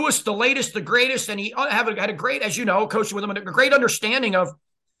the newest, the latest, the greatest. And he had a great, as you know, coaching with him, a great understanding of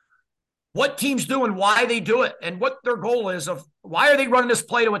what teams do and why they do it and what their goal is of why are they running this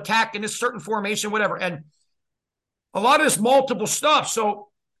play to attack in this certain formation, whatever. And a lot of this multiple stuff. So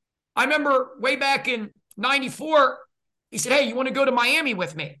I remember way back in 94, he said, hey, you want to go to Miami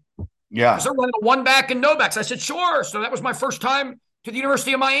with me? Yeah. Because they're running a one back and no backs. I said, sure. So that was my first time to the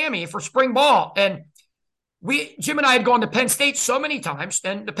University of Miami for spring ball. And Jim and I had gone to Penn State so many times,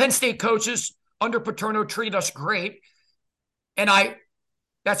 and the Penn State coaches under Paterno treated us great. And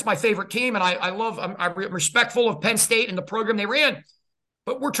that's my favorite team. And I'm respectful of Penn State and the program they ran,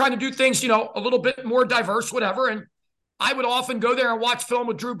 but we're trying to do things, a little bit more diverse, whatever. And I would often go there and watch film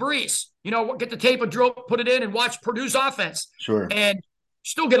with Drew Brees, get the tape of drill, put it in and watch Purdue's offense. Sure. And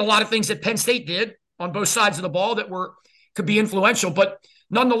still get a lot of things that Penn State did on both sides of the ball that could be influential. But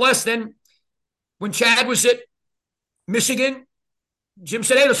nonetheless, then when Chad was at Michigan, Jim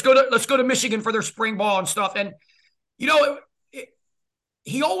said, hey, let's go to Michigan for their spring ball and stuff. And,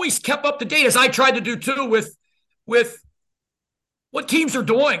 he always kept up to date, as I tried to do too, with what teams are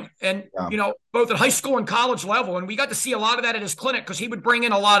doing. And, both at high school and college level. And we got to see a lot of that at his clinic because he would bring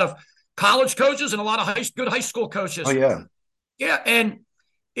in a lot of college coaches and a lot of good high school coaches. Oh, yeah. Yeah. And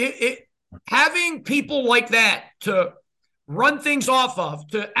having people like that to run things off of,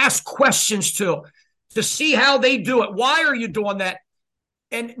 to ask questions to see how they do it. Why are you doing that?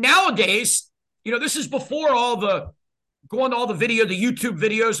 And nowadays, this is before going to all the YouTube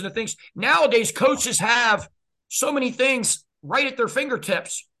videos and the things. Nowadays, coaches have so many things right at their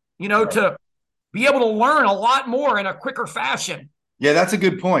fingertips, right, to be able to learn a lot more in a quicker fashion. Yeah, that's a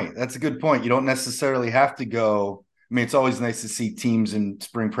good point. You don't necessarily have to go. I mean, it's always nice to see teams in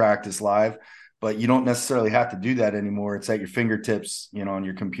spring practice live, but you don't necessarily have to do that anymore. It's at your fingertips, on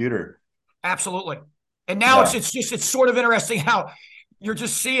your computer. Absolutely. And now it's sort of interesting how you're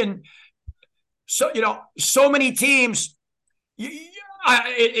just seeing so many teams.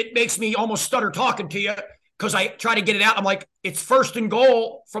 It makes me almost stutter talking to you because I try to get it out. I'm like, it's first and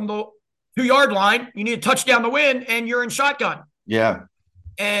goal from the 2-yard line. You need a touchdown to win, and you're in shotgun. Yeah.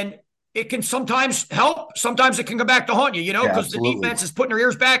 And it can sometimes help. Sometimes it can go back to haunt you, because the defense is putting their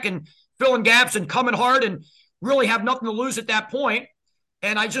ears back and filling gaps and coming hard and really have nothing to lose at that point.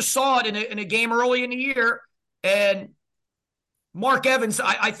 And I just saw it in a game early in the year. And Mark Evans,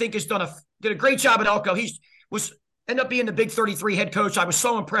 I think, did a great job at Elko. He ended up being the Big 33 head coach. I was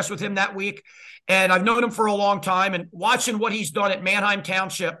so impressed with him that week. And I've known him for a long time. And watching what he's done at Manheim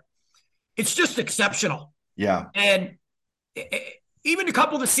Township, it's just exceptional. Yeah. And even a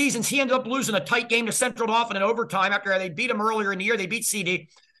couple of the seasons, he ended up losing a tight game to Central Dauphin in overtime after they beat him earlier in the year. They beat CD.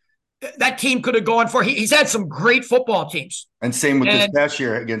 That team could have gone for. He's had some great football teams. And same with this past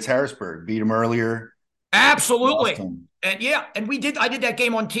year against Harrisburg. Beat him earlier. Absolutely. And I did that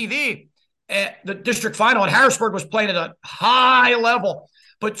game on TV at the district final, and Harrisburg was playing at a high level.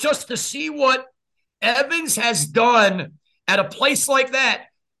 But just to see what Evans has done at a place like that,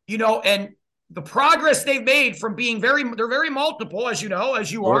 and the progress they've made from being they're very multiple, as you know,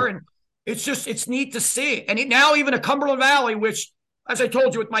 as you are. And it's neat to see. And now even a Cumberland Valley, which, as I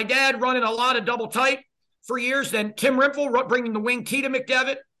told you, with my dad running a lot of double tight for years, then Tim Rimpel bringing the wing T to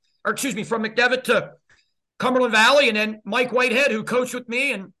McDevitt, from McDevitt to Cumberland Valley, and then Mike Whitehead, who coached with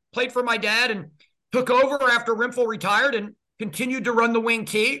me and played for my dad and took over after Rimpel retired and continued to run the wing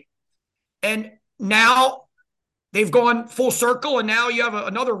T. And now they've gone full circle, and now you have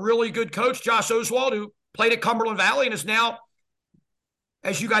another really good coach, Josh Oswald, who played at Cumberland Valley and is now,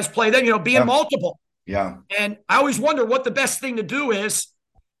 as you guys play then, being multiple. Yeah. And I always wonder what the best thing to do is,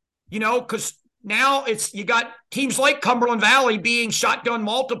 because now you got teams like Cumberland Valley being shotgun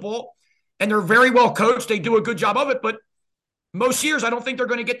multiple, and they're very well coached. They do a good job of it. But most years, I don't think they're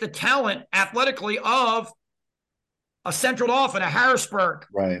going to get the talent athletically of a Central Dauphin, a Harrisburg,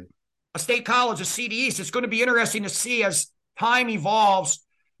 right, a State College, a CD East. It's going to be interesting to see as time evolves,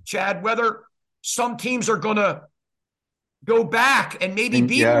 Chad, whether some teams are going to go back and maybe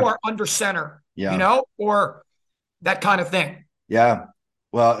be more under center, or that kind of thing. Yeah.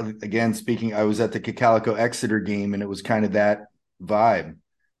 Well, again, I was at the Cocalico Exeter game, and it was kind of that vibe.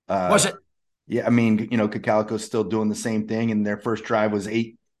 Was it? Yeah. I mean, Cocalico's still doing the same thing, and their first drive was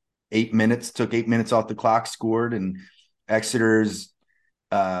 8 minutes, took 8 minutes off the clock, scored, and Exeter's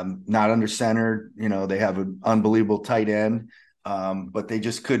not under center. They have an unbelievable tight end. but they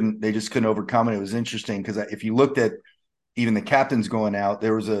just couldn't overcome it. It was interesting because if you looked at even the captains going out,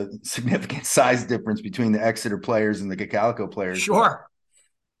 there was a significant size difference between the Exeter players and the Calico players. Sure.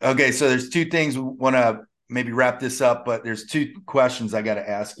 Okay, so there's two things we want to maybe wrap this up, but there's two questions I got to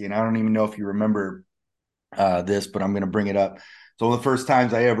ask you, and I don't even know if you remember this, but I'm going to bring it up. So one of the first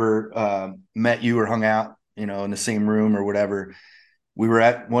times I ever met you or hung out, in the same room or whatever, we were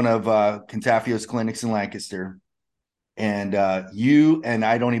at one of Contafio's clinics in Lancaster, and you and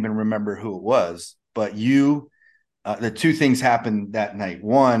I don't even remember who it was, but the two things happened that night.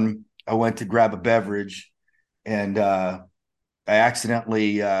 One, I went to grab a beverage, and I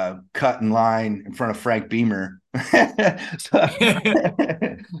accidentally cut in line in front of Frank Beamer.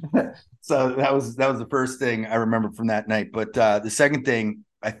 So that was the first thing I remember from that night. But the second thing,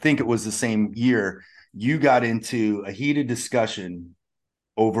 I think it was the same year, you got into a heated discussion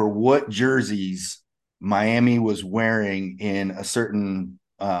over what jerseys Miami was wearing in a certain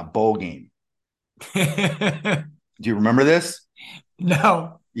bowl game. Do you remember this?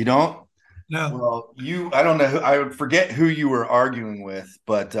 No. You don't? No. Well, I don't know. I forget who you were arguing with,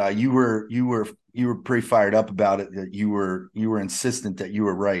 but you were pretty fired up about it. That you were insistent that you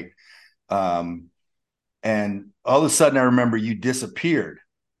were right. And all of a sudden, I remember you disappeared.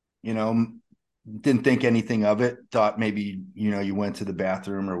 Didn't think anything of it. Thought maybe you went to the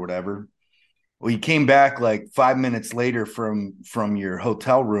bathroom or whatever. Well, you came back like 5 minutes later from your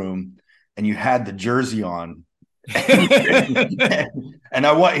hotel room, and you had the jersey on. And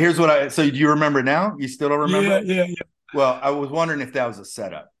so do you remember now? You still don't remember? Yeah. Well, I was wondering if that was a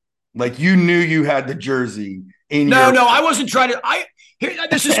setup. Like you knew you had the jersey in No, I wasn't trying to.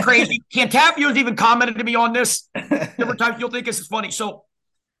 This is crazy. Cantafio's even commented to me on this. Different times you'll think this is funny. So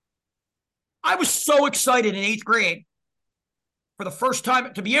I was so excited in 8th grade for the first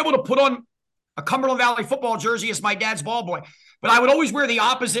time to be able to put on a Cumberland Valley football jersey as my dad's ball boy. But I would always wear the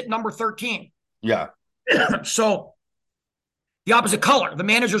opposite number 13. Yeah. So the opposite color. The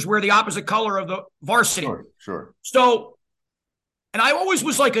managers wear the opposite color of the varsity. Sure. So, and I always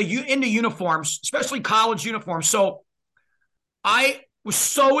was like into uniforms, especially college uniforms. So I was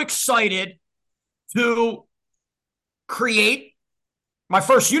so excited to create my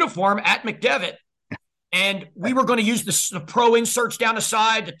first uniform at McDevitt. And we were going to use the pro inserts down the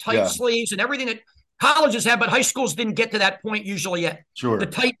side, the tight sleeves, and everything that colleges have, but high schools didn't get to that point usually yet. Sure. The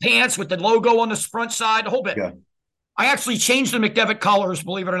tight pants with the logo on the front side, the whole bit. Yeah. I actually changed the McDevitt colors,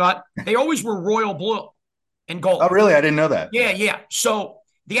 believe it or not. They always were royal blue and gold. Oh, really? I didn't know that. Yeah. So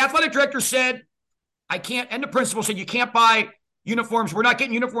the athletic director said, I can't, and the principal said, you can't buy uniforms. We're not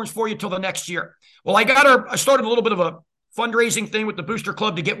getting uniforms for you till the next year. Well, I started a little bit of a fundraising thing with the Booster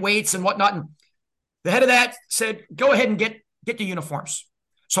Club to get weights and whatnot. And the head of that said, go ahead and get the uniforms.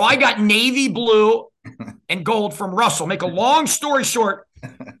 So I got navy blue and gold from Russell. Make a long story short,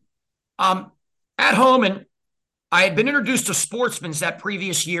 at home, and I had been introduced to Sportsman's that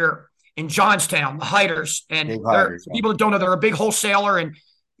previous year in Johnstown, the Hiders. And for people that don't know, they're a big wholesaler and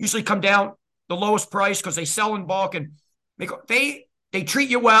usually come down the lowest price because they sell in bulk and they treat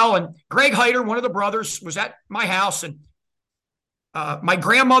you well. And Greg Hider, one of the brothers, was at my house. And my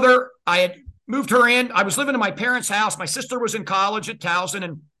grandmother, I had moved her in. I was living in my parents' house. My sister was in college at Towson,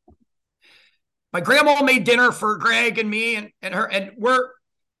 and my grandma made dinner for Greg and me and her. And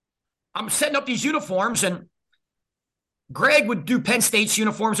I'm setting up these uniforms, and Greg would do Penn State's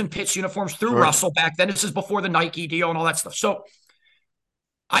uniforms and Pitt's uniforms through Russell back then. This is before the Nike deal and all that stuff. So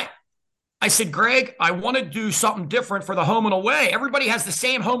I said, Greg, I want to do something different for the home and away. Everybody has the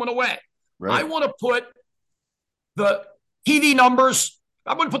same home and away. Right. I want to put the TV numbers.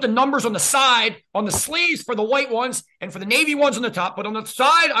 I'm going to put the numbers on the side, on the sleeves for the white ones and for the navy ones on the top. But on the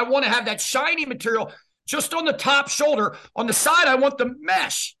side, I want to have that shiny material just on the top shoulder. On the side, I want the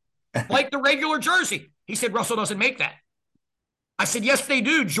mesh, like the regular jersey. He said, Russell doesn't make that. I said, yes, they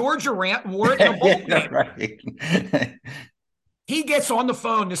do. Georgia wore it in a bowl game. Right. He gets on the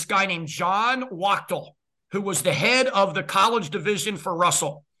phone, this guy named John Wachtel, who was the head of the college division for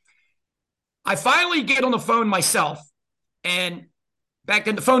Russell. I finally get on the phone myself, and back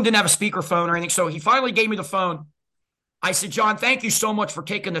then, the phone didn't have a speakerphone or anything, so he finally gave me the phone. I said, John, thank you so much for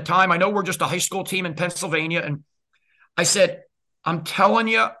taking the time. I know we're just a high school team in Pennsylvania. And I said, I'm telling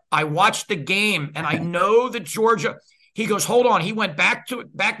you, I watched the game, and I know that Georgia – he goes, hold on. He went back to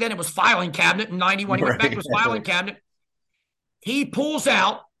 – back then it was filing cabinet in 91. He went back to his filing cabinet. He pulls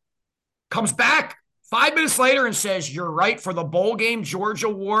out, comes back 5 minutes later and says, you're right, for the bowl game Georgia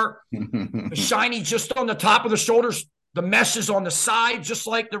wore, the shiny just on the top of the shoulders – the mesh is on the side, just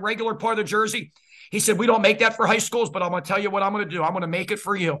like the regular part of the jersey. He said, we don't make that for high schools, but I'm going to tell you what I'm going to do. I'm going to make it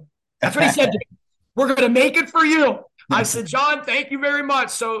for you. That's what he said to me. We're going to make it for you. I said, John, thank you very much.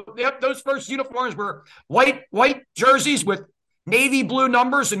 So yep, those first uniforms were white jerseys with navy blue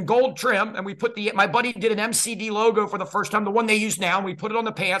numbers and gold trim. And we put my buddy did an MCD logo for the first time, the one they use now. And we put it on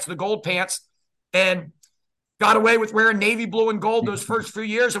the pants, the gold pants, and got away with wearing navy blue and gold those first few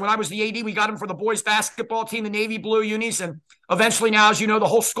years. And when I was the AD, we got them for the boys basketball team, the navy blue unis. And eventually now, as you know, the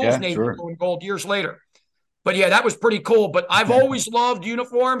whole school's navy blue and gold years later. But yeah, that was pretty cool. But I've always loved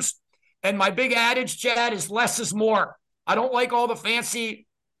uniforms. And my big adage, Chad, is less is more. I don't like all the fancy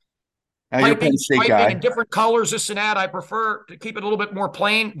piping, striping, and different colors, this and that. I prefer to keep it a little bit more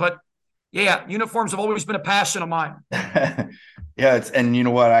plain. But yeah, uniforms have always been a passion of mine. Yeah, and you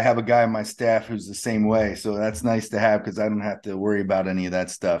know what? I have a guy on my staff who's the same way. So that's nice to have because I don't have to worry about any of that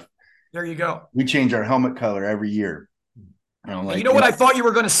stuff. There you go. We change our helmet color every year. You know what I thought you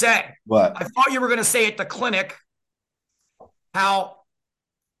were going to say? What? I thought you were going to say at the clinic how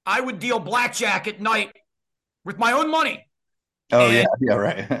I would deal blackjack at night with my own money. Oh, and yeah,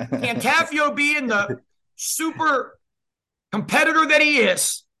 right. Cantafio being the super competitor that he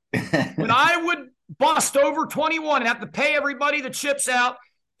is, when I would bust over 21 and have to pay everybody the chips out,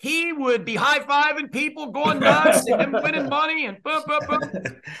 he would be high-fiving people, going nuts, and him winning money, and boom, boom,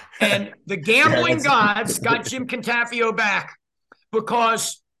 boom. And the gambling gods got Jim Cantafio back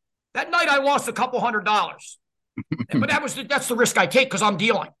because that night I lost a couple $100. But that's the risk I take because I'm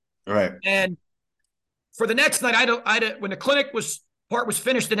dealing. Right. And for the next night, I had when the clinic part was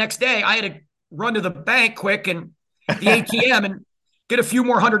finished the next day, I had to run to the bank quick and the ATM and get a few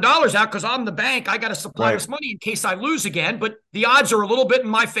more $100 out because I'm the bank. I got to supply this money in case I lose again. But the odds are a little bit in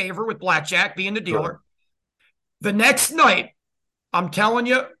my favor with blackjack being the dealer. Sure. The next night, I'm telling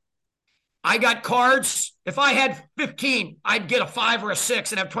you, I got cards. If I had 15, I'd get a 5 or a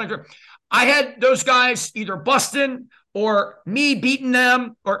 6 and have 23. I had those guys either busting or me beating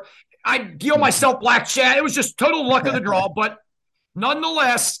them, or I'd deal myself blackjack. It was just total luck of the draw. But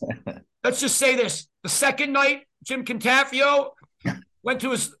nonetheless, let's just say this. The second night, Jim Cantafio went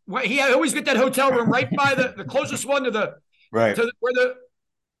to he had always get that hotel room right by the closest one to the, where the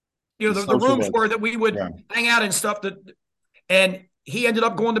rooms were that we would hang out and stuff. And he ended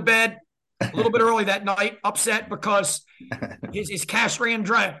up going to bed a little bit early that night, upset because his cash ran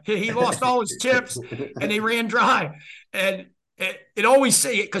dry. He lost all his chips and they ran dry. And it always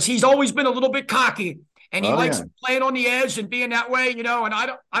because he's always been a little bit cocky and he likes playing on the edge and being that way, and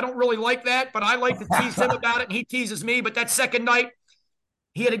I don't really like that, but I like to tease him about it and he teases me. But that second night,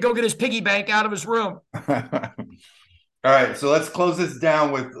 he had to go get his piggy bank out of his room. All right, so let's close this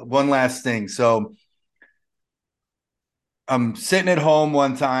down with one last thing. So I'm sitting at home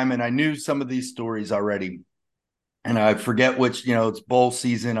one time and I knew some of these stories already. And I forget which, it's bowl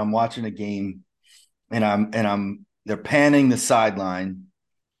season. I'm watching a game and they're panning the sideline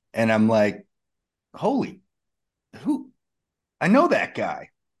and I'm like, holy, I know that guy.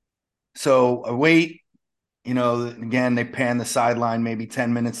 So I wait, again, they pan the sideline maybe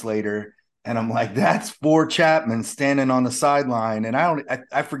 10 minutes later. And I'm like, that's Four Chapman standing on the sideline. And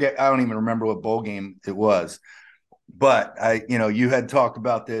I forget, I don't even remember what bowl game it was. But you had talked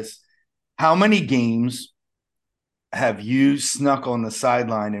about this. How many games have you snuck on the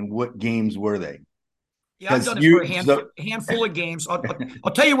sideline and what games were they? Yeah, I've done it for a handful of games.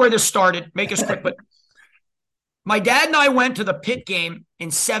 I'll tell you where this started. Make us quick. But my dad and I went to the Pitt game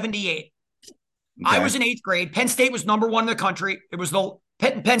in 78. Okay. I was in 8th grade. Penn State was number 1 in the country. It was the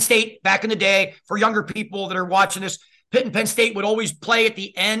Pitt and Penn State back in the day. For younger people that are watching this, Pitt and Penn State would always play at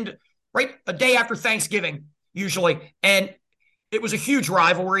the end, right, a day after Thanksgiving, usually. And it was a huge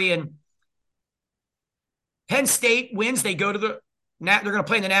rivalry. And Penn State wins. They go to they're going to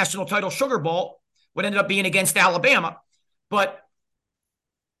play in the national title Sugar Bowl, what ended up being against Alabama. But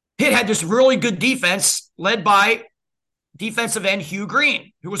Pitt had this really good defense led by defensive end Hugh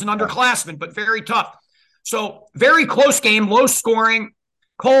Green, who was an underclassman, but very tough. So very close game, low scoring,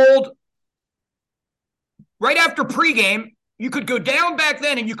 cold. Right after pregame, you could go down back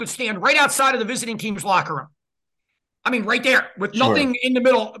then and you could stand right outside of the visiting team's locker room. I mean, right there with nothing in the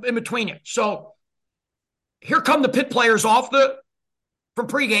middle, in between you. So here come the Pitt players from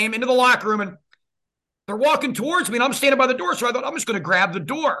pregame into the locker room, and they're walking towards me, and I'm standing by the door. So I thought, I'm just going to grab the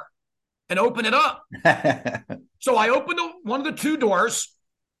door and open it up. So I opened one of the 2 doors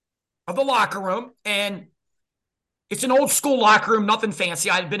of the locker room, and it's an old school locker room, nothing fancy.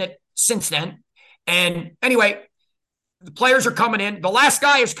 I've been at since then. And anyway, the players are coming in. The last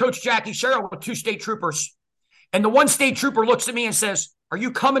guy is Coach Jackie Sherrill with 2 state troopers. And the one state trooper looks at me and says, "Are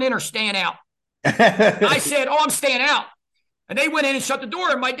you coming in or staying out?" I said, "Oh, I'm staying out." And they went in and shut the door.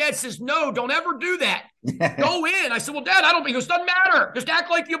 And my dad says, "No, don't ever do that. Go in." I said, "Well, Dad, I don't." He goes, "Doesn't matter. Just act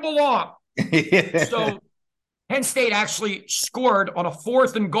like you belong." So Penn State actually scored on a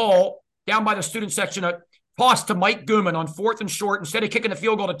 4th and goal down by the student section, a toss to Mike Gooman on 4th and short. Instead of kicking the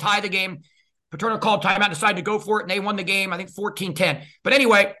field goal to tie the game, Paterno called timeout, decided to go for it, and they won the game, I think 14-10. But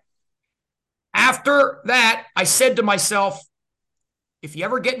anyway, after that, I said to myself, if you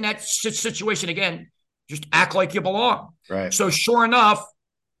ever get in that situation again, just act like you belong. Right. So sure enough,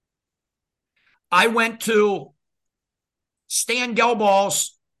 I went to Stan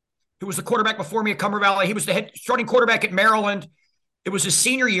Gelball's, who was the quarterback before me at Cumber Valley. He was the starting quarterback at Maryland. It was his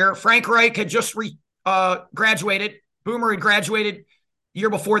senior year. Frank Reich had just graduated. Boomer had graduated the year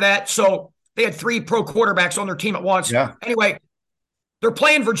before that. So they had 3 pro quarterbacks on their team at once. Yeah. Anyway, they're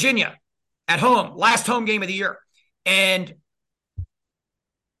playing Virginia at home, last home game of the year. And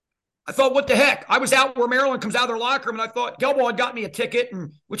I thought, what the heck? I was out where Maryland comes out of their locker room, and I thought Gelball had got me a ticket,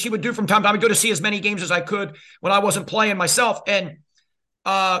 and which he would do from time to time. I'd go to see as many games as I could when I wasn't playing myself. And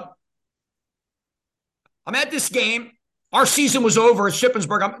I'm at this game. Our season was over at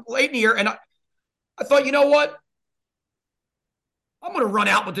Shippensburg. I'm late in the year, and I thought, you know what? I'm going to run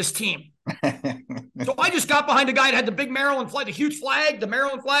out with this team. So I just got behind a guy that had the big Maryland flag, the huge flag, the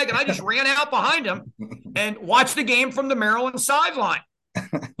Maryland flag, and I just ran out behind him and watched the game from the Maryland sideline.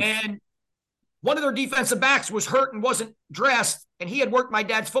 And one of their defensive backs was hurt and wasn't dressed, and he had worked my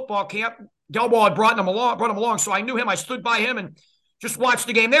dad's football camp. Gelball had brought him along, so I knew him. I stood by him and just watched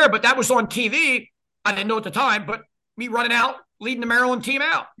the game there, but that was on TV. I didn't know at the time, but me running out, leading the Maryland team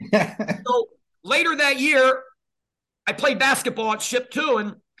out. So later that year, I played basketball at Ship too,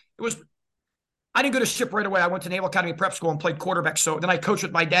 and I didn't go to Ship right away. I went to Naval Academy Prep School and played quarterback. So then I coached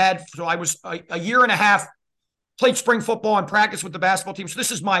with my dad. So I was a year and a half, played spring football and practiced with the basketball team. So this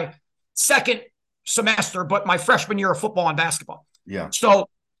is my second semester, but my freshman year of football and basketball. Yeah. So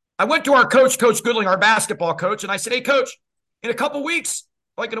I went to our coach, Coach Goodling, our basketball coach, and I said, hey, Coach, in a couple weeks,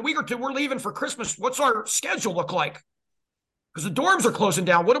 like in a week or two, we're leaving for Christmas. What's our schedule look like? Because the dorms are closing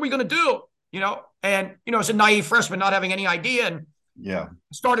down. What are we going to do? And as a naive freshman, not having any idea, and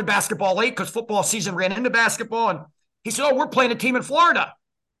started basketball late because football season ran into basketball. And he said, oh, we're playing a team in Florida,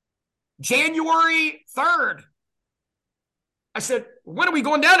 January 3rd. I said, when are we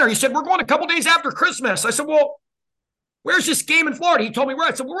going down there? He said, we're going a couple days after Christmas. I said, well, where's this game in Florida? He told me where.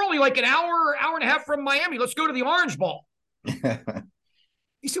 I said, we're only like an hour and a half from Miami. Let's go to the Orange Bowl.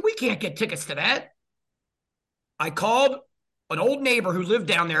 He said, we can't get tickets to that. I called an old neighbor who lived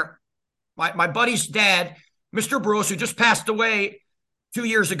down there, my buddy's dad, Mr. Bruce, who just passed away 2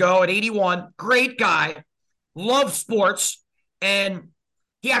 years ago at 81. Great guy, loved sports. And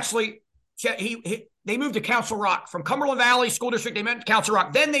he actually, they moved to Council Rock from Cumberland Valley School District. They went to Council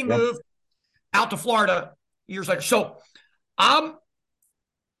Rock. Then they moved out to Florida years later. So I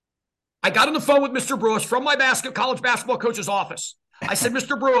got on the phone with Mr. Bruce from my college basketball coach's office. I said,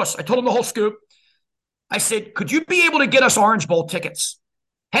 Mr. Bruce, I told him the whole scoop. I said, could you be able to get us Orange Bowl tickets?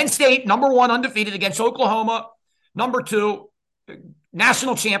 Penn State, number 1, undefeated against Oklahoma. Number 2,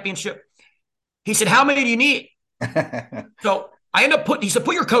 national championship. He said, how many do you need? So I ended up he said,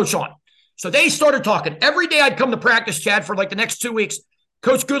 put your coach on. So they started talking. Every day I'd come to practice, Chad, for like the next 2 weeks.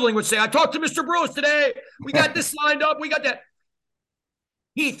 Coach Goodling would say, I talked to Mr. Bruce today. We got this lined up. We got that.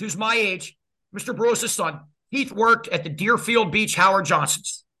 Heath, who's my age, Mr. Bruce's son, Heath worked at the Deerfield Beach Howard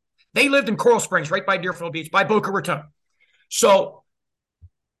Johnsons. They lived in Coral Springs, right by Deerfield Beach, by Boca Raton. So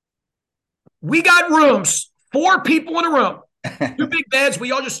we got rooms, 4 people in a room, 2 big beds.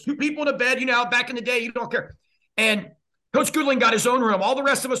 We all just 2 people in a bed. Back in the day, you don't care. And Coach Goodling got his own room. All the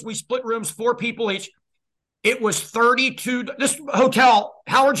rest of us, we split rooms, 4 people each. It was $32. This hotel,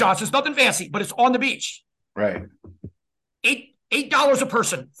 Howard Johnson's, nothing fancy, but it's on the beach. Right. $8 a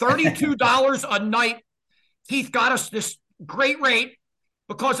person, $32 a night. Keith got us this great rate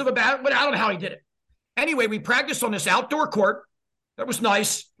because of but I don't know how he did it. Anyway, we practiced on this outdoor court. That was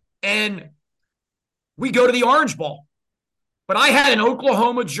nice. And we go to the Orange Bowl. But I had an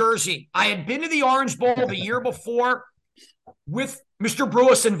Oklahoma jersey. I had been to the Orange Bowl the year before with Mr.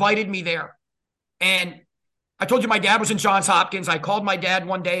 Brewis invited me there. And I told you my dad was in Johns Hopkins. I called my dad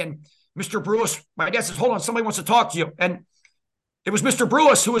one day, and Mr. Brewis, my dad says, hold on, somebody wants to talk to you. And it was Mr.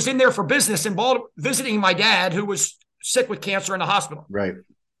 Brewis who was in there for business in Baltimore, visiting my dad who was sick with cancer in the hospital. Right.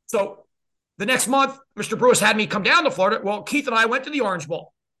 So the next month, Mr. Brewis had me come down to Florida. Well, Keith and I went to the Orange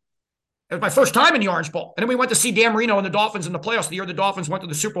Bowl. It was my first time in the Orange Bowl. And then we went to see Dan Marino and the Dolphins in the playoffs the year the Dolphins went to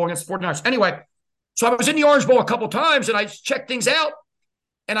the Super Bowl against the 49ers. Anyway, so I was in the Orange Bowl a couple times, and I checked things out,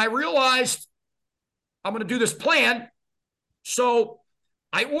 and I realized I'm going to do this plan. So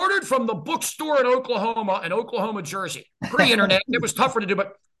I ordered from the bookstore in Oklahoma an Oklahoma jersey, pre-internet. It was tougher to do,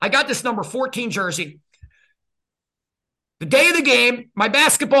 but I got this number 14 jersey. The day of the game, my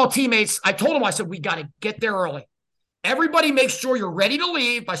basketball teammates, I told them, I said, we got to get there early. Everybody make sure you're ready to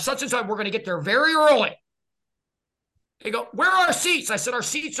leave by such and such. We're going to get there very early. They go, where are our seats? I said, our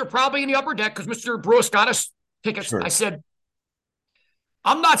seats are probably in the upper deck because Mr. Bruce got us tickets. Sure. I said,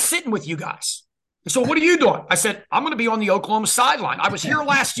 I'm not sitting with you guys. So what are you doing? I said, I'm going to be on the Oklahoma sideline. I was here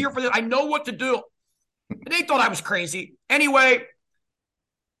last year for this. I know what to do. And they thought I was crazy. Anyway,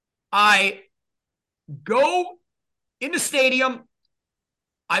 I go in the stadium.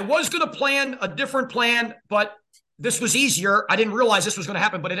 I was going to plan a different plan, but this was easier. I didn't realize this was going to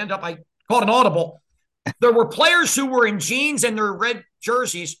happen, but it ended up, I caught an audible. There were players who were in jeans and their red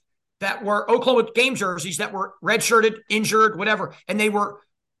jerseys that were Oklahoma game jerseys that were redshirted, injured, whatever. And they were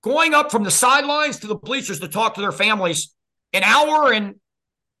going up from the sidelines to the bleachers to talk to their families an hour and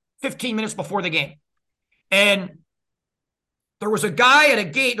 15 minutes before the game. And there was a guy at a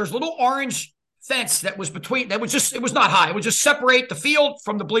gate. There's a little orange fence that was between, that was just, it was not high. It would just separate the field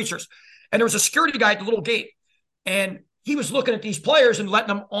from the bleachers. And there was a security guy at the little gate. And he was looking at these players and letting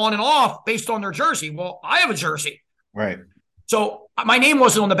them on and off based on their jersey. Well, I have a jersey. Right. So my name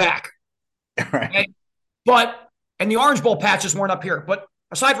wasn't on the back. Right. Okay? But, and the Orange Bowl patches weren't up here. But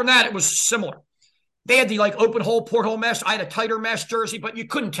aside from that, it was similar. They had the like open hole, porthole mesh. I had a tighter mesh jersey, but you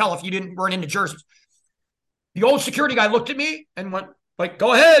couldn't tell if you weren't into jerseys. The old security guy looked at me and went like,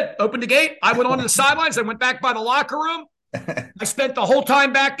 go ahead, open the gate. I went onto the sidelines. I went back by the locker room. I spent the whole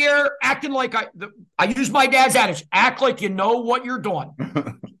time back there acting like I used my dad's adage, act like you know what you're doing.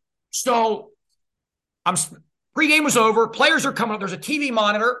 So pregame was over. Players are coming up. There's a TV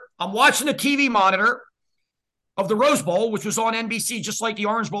monitor. I'm watching the TV monitor of the Rose Bowl, which was on NBC, just like the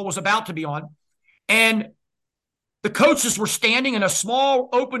Orange Bowl was about to be on. And the coaches were standing in a small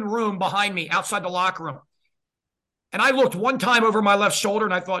open room behind me outside the locker room. And I looked one time over my left shoulder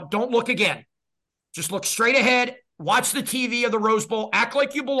and I thought, don't look again. Just look straight ahead. Watch the TV of the Rose Bowl. Act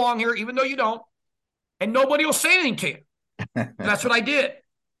like you belong here, even though you don't. And nobody will say anything to you. That's what I did.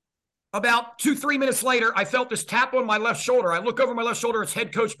 About 2-3 minutes later, I felt this tap on my left shoulder. I look over my left shoulder. It's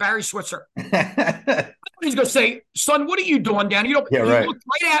head coach Barry Switzer. He's going to say, son, what are you doing down here? He looked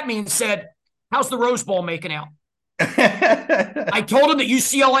right at me and said, how's the Rose Bowl making out? I told him that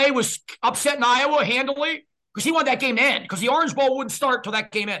UCLA was upsetting Iowa handily because he wanted that game to end because the Orange Bowl wouldn't start till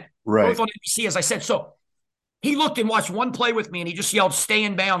that game ended. Right. Both on NBC, as I said. So he looked and watched one play with me, and he just yelled, stay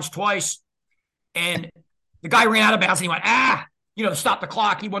in bounds twice. And the guy ran out of bounds, and he went, to stop the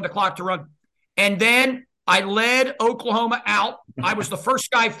clock. He wanted the clock to run. And then I led Oklahoma out. I was the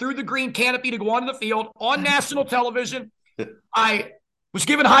first guy through the green canopy to go onto the field on national television. I was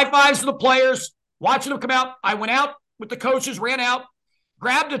giving high fives to the players, watching them come out. I went out with the coaches, ran out,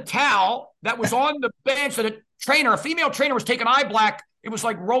 grabbed a towel that was on the bench that a female trainer was taking eye black. It was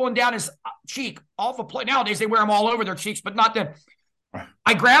like rolling down his cheek off a play. Nowadays, they wear them all over their cheeks, but not then.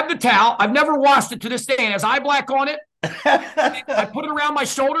 I grabbed the towel. I've never washed it to this day. And has eye black on it. I put it around my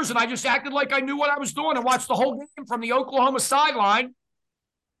shoulders, and I just acted like I knew what I was doing and watched the whole game from the Oklahoma sideline.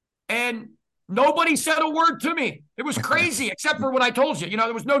 And nobody said a word to me. It was crazy, except for what I told you.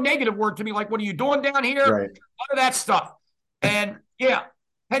 There was no negative word to me, like, what are you doing down here? Right. None of that stuff. And,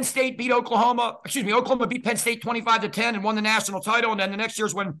 Penn State beat Oklahoma. Oklahoma beat Penn State 25-10 and won the national title. And then the next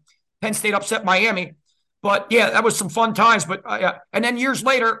year's when Penn State upset Miami. But, that was some fun times. But and then years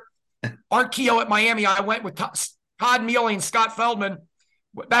later, Art Keogh at Miami, I went with Todd Mealy and Scott Feldman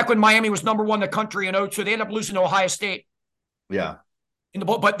back when Miami was number one in the country in 2002. They ended up losing to Ohio State. Yeah.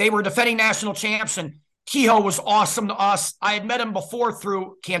 But they were defending national champs, and Kehoe was awesome to us. I had met him before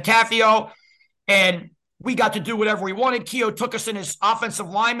through Cantafio, and we got to do whatever we wanted. Kehoe took us in his offensive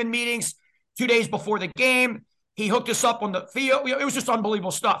lineman meetings 2 days before the game. He hooked us up on the field. It was just unbelievable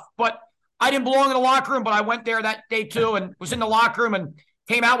stuff. But I didn't belong in the locker room, but I went there that day too and was in the locker room and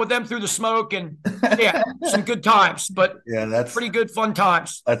came out with them through the smoke, and some good times. But that's pretty good, fun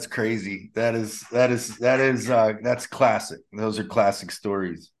times. That's crazy. That's classic. Those are classic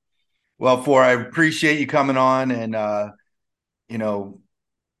stories. Well, I appreciate you coming on, and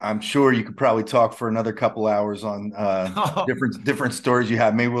I'm sure you could probably talk for another couple hours on different stories you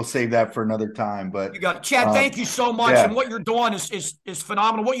have. Maybe we'll save that for another time. But you got it. Chad, thank you so much. And what you're doing is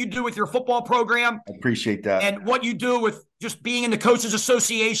phenomenal. What you do with your football program. I appreciate that. And what you do with just being in the Coaches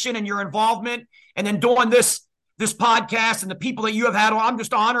Association and your involvement, and then doing this podcast and the people that you have had on. I'm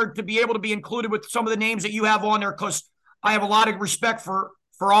just honored to be able to be included with some of the names that you have on there, because I have a lot of respect for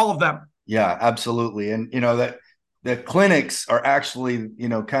all of them. Yeah, absolutely. And that the clinics are actually,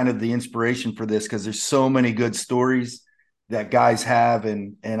 kind of the inspiration for this, because there's so many good stories that guys have.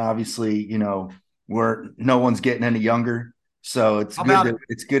 And obviously, where no one's getting any younger. So it's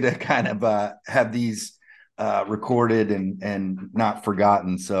good to kind of have these recorded and not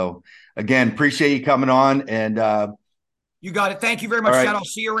forgotten. So again, appreciate you coming on. And you got it. Thank you very much, right. Chad. I'll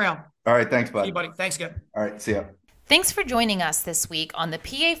see you around. All right. Thanks, bud. See you, buddy. Thanks again. All right. See ya. Thanks for joining us this week on the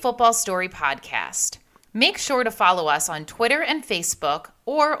PA Football Story podcast. Make sure to follow us on Twitter and Facebook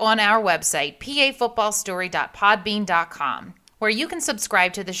or on our website, pafootballstory.podbean.com, where you can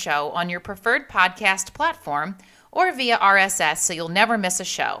subscribe to the show on your preferred podcast platform or via RSS so you'll never miss a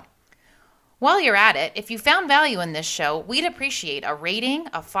show. While you're at it, if you found value in this show, we'd appreciate a rating,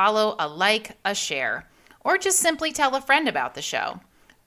 a follow, a like, a share, or just simply tell a friend about the show.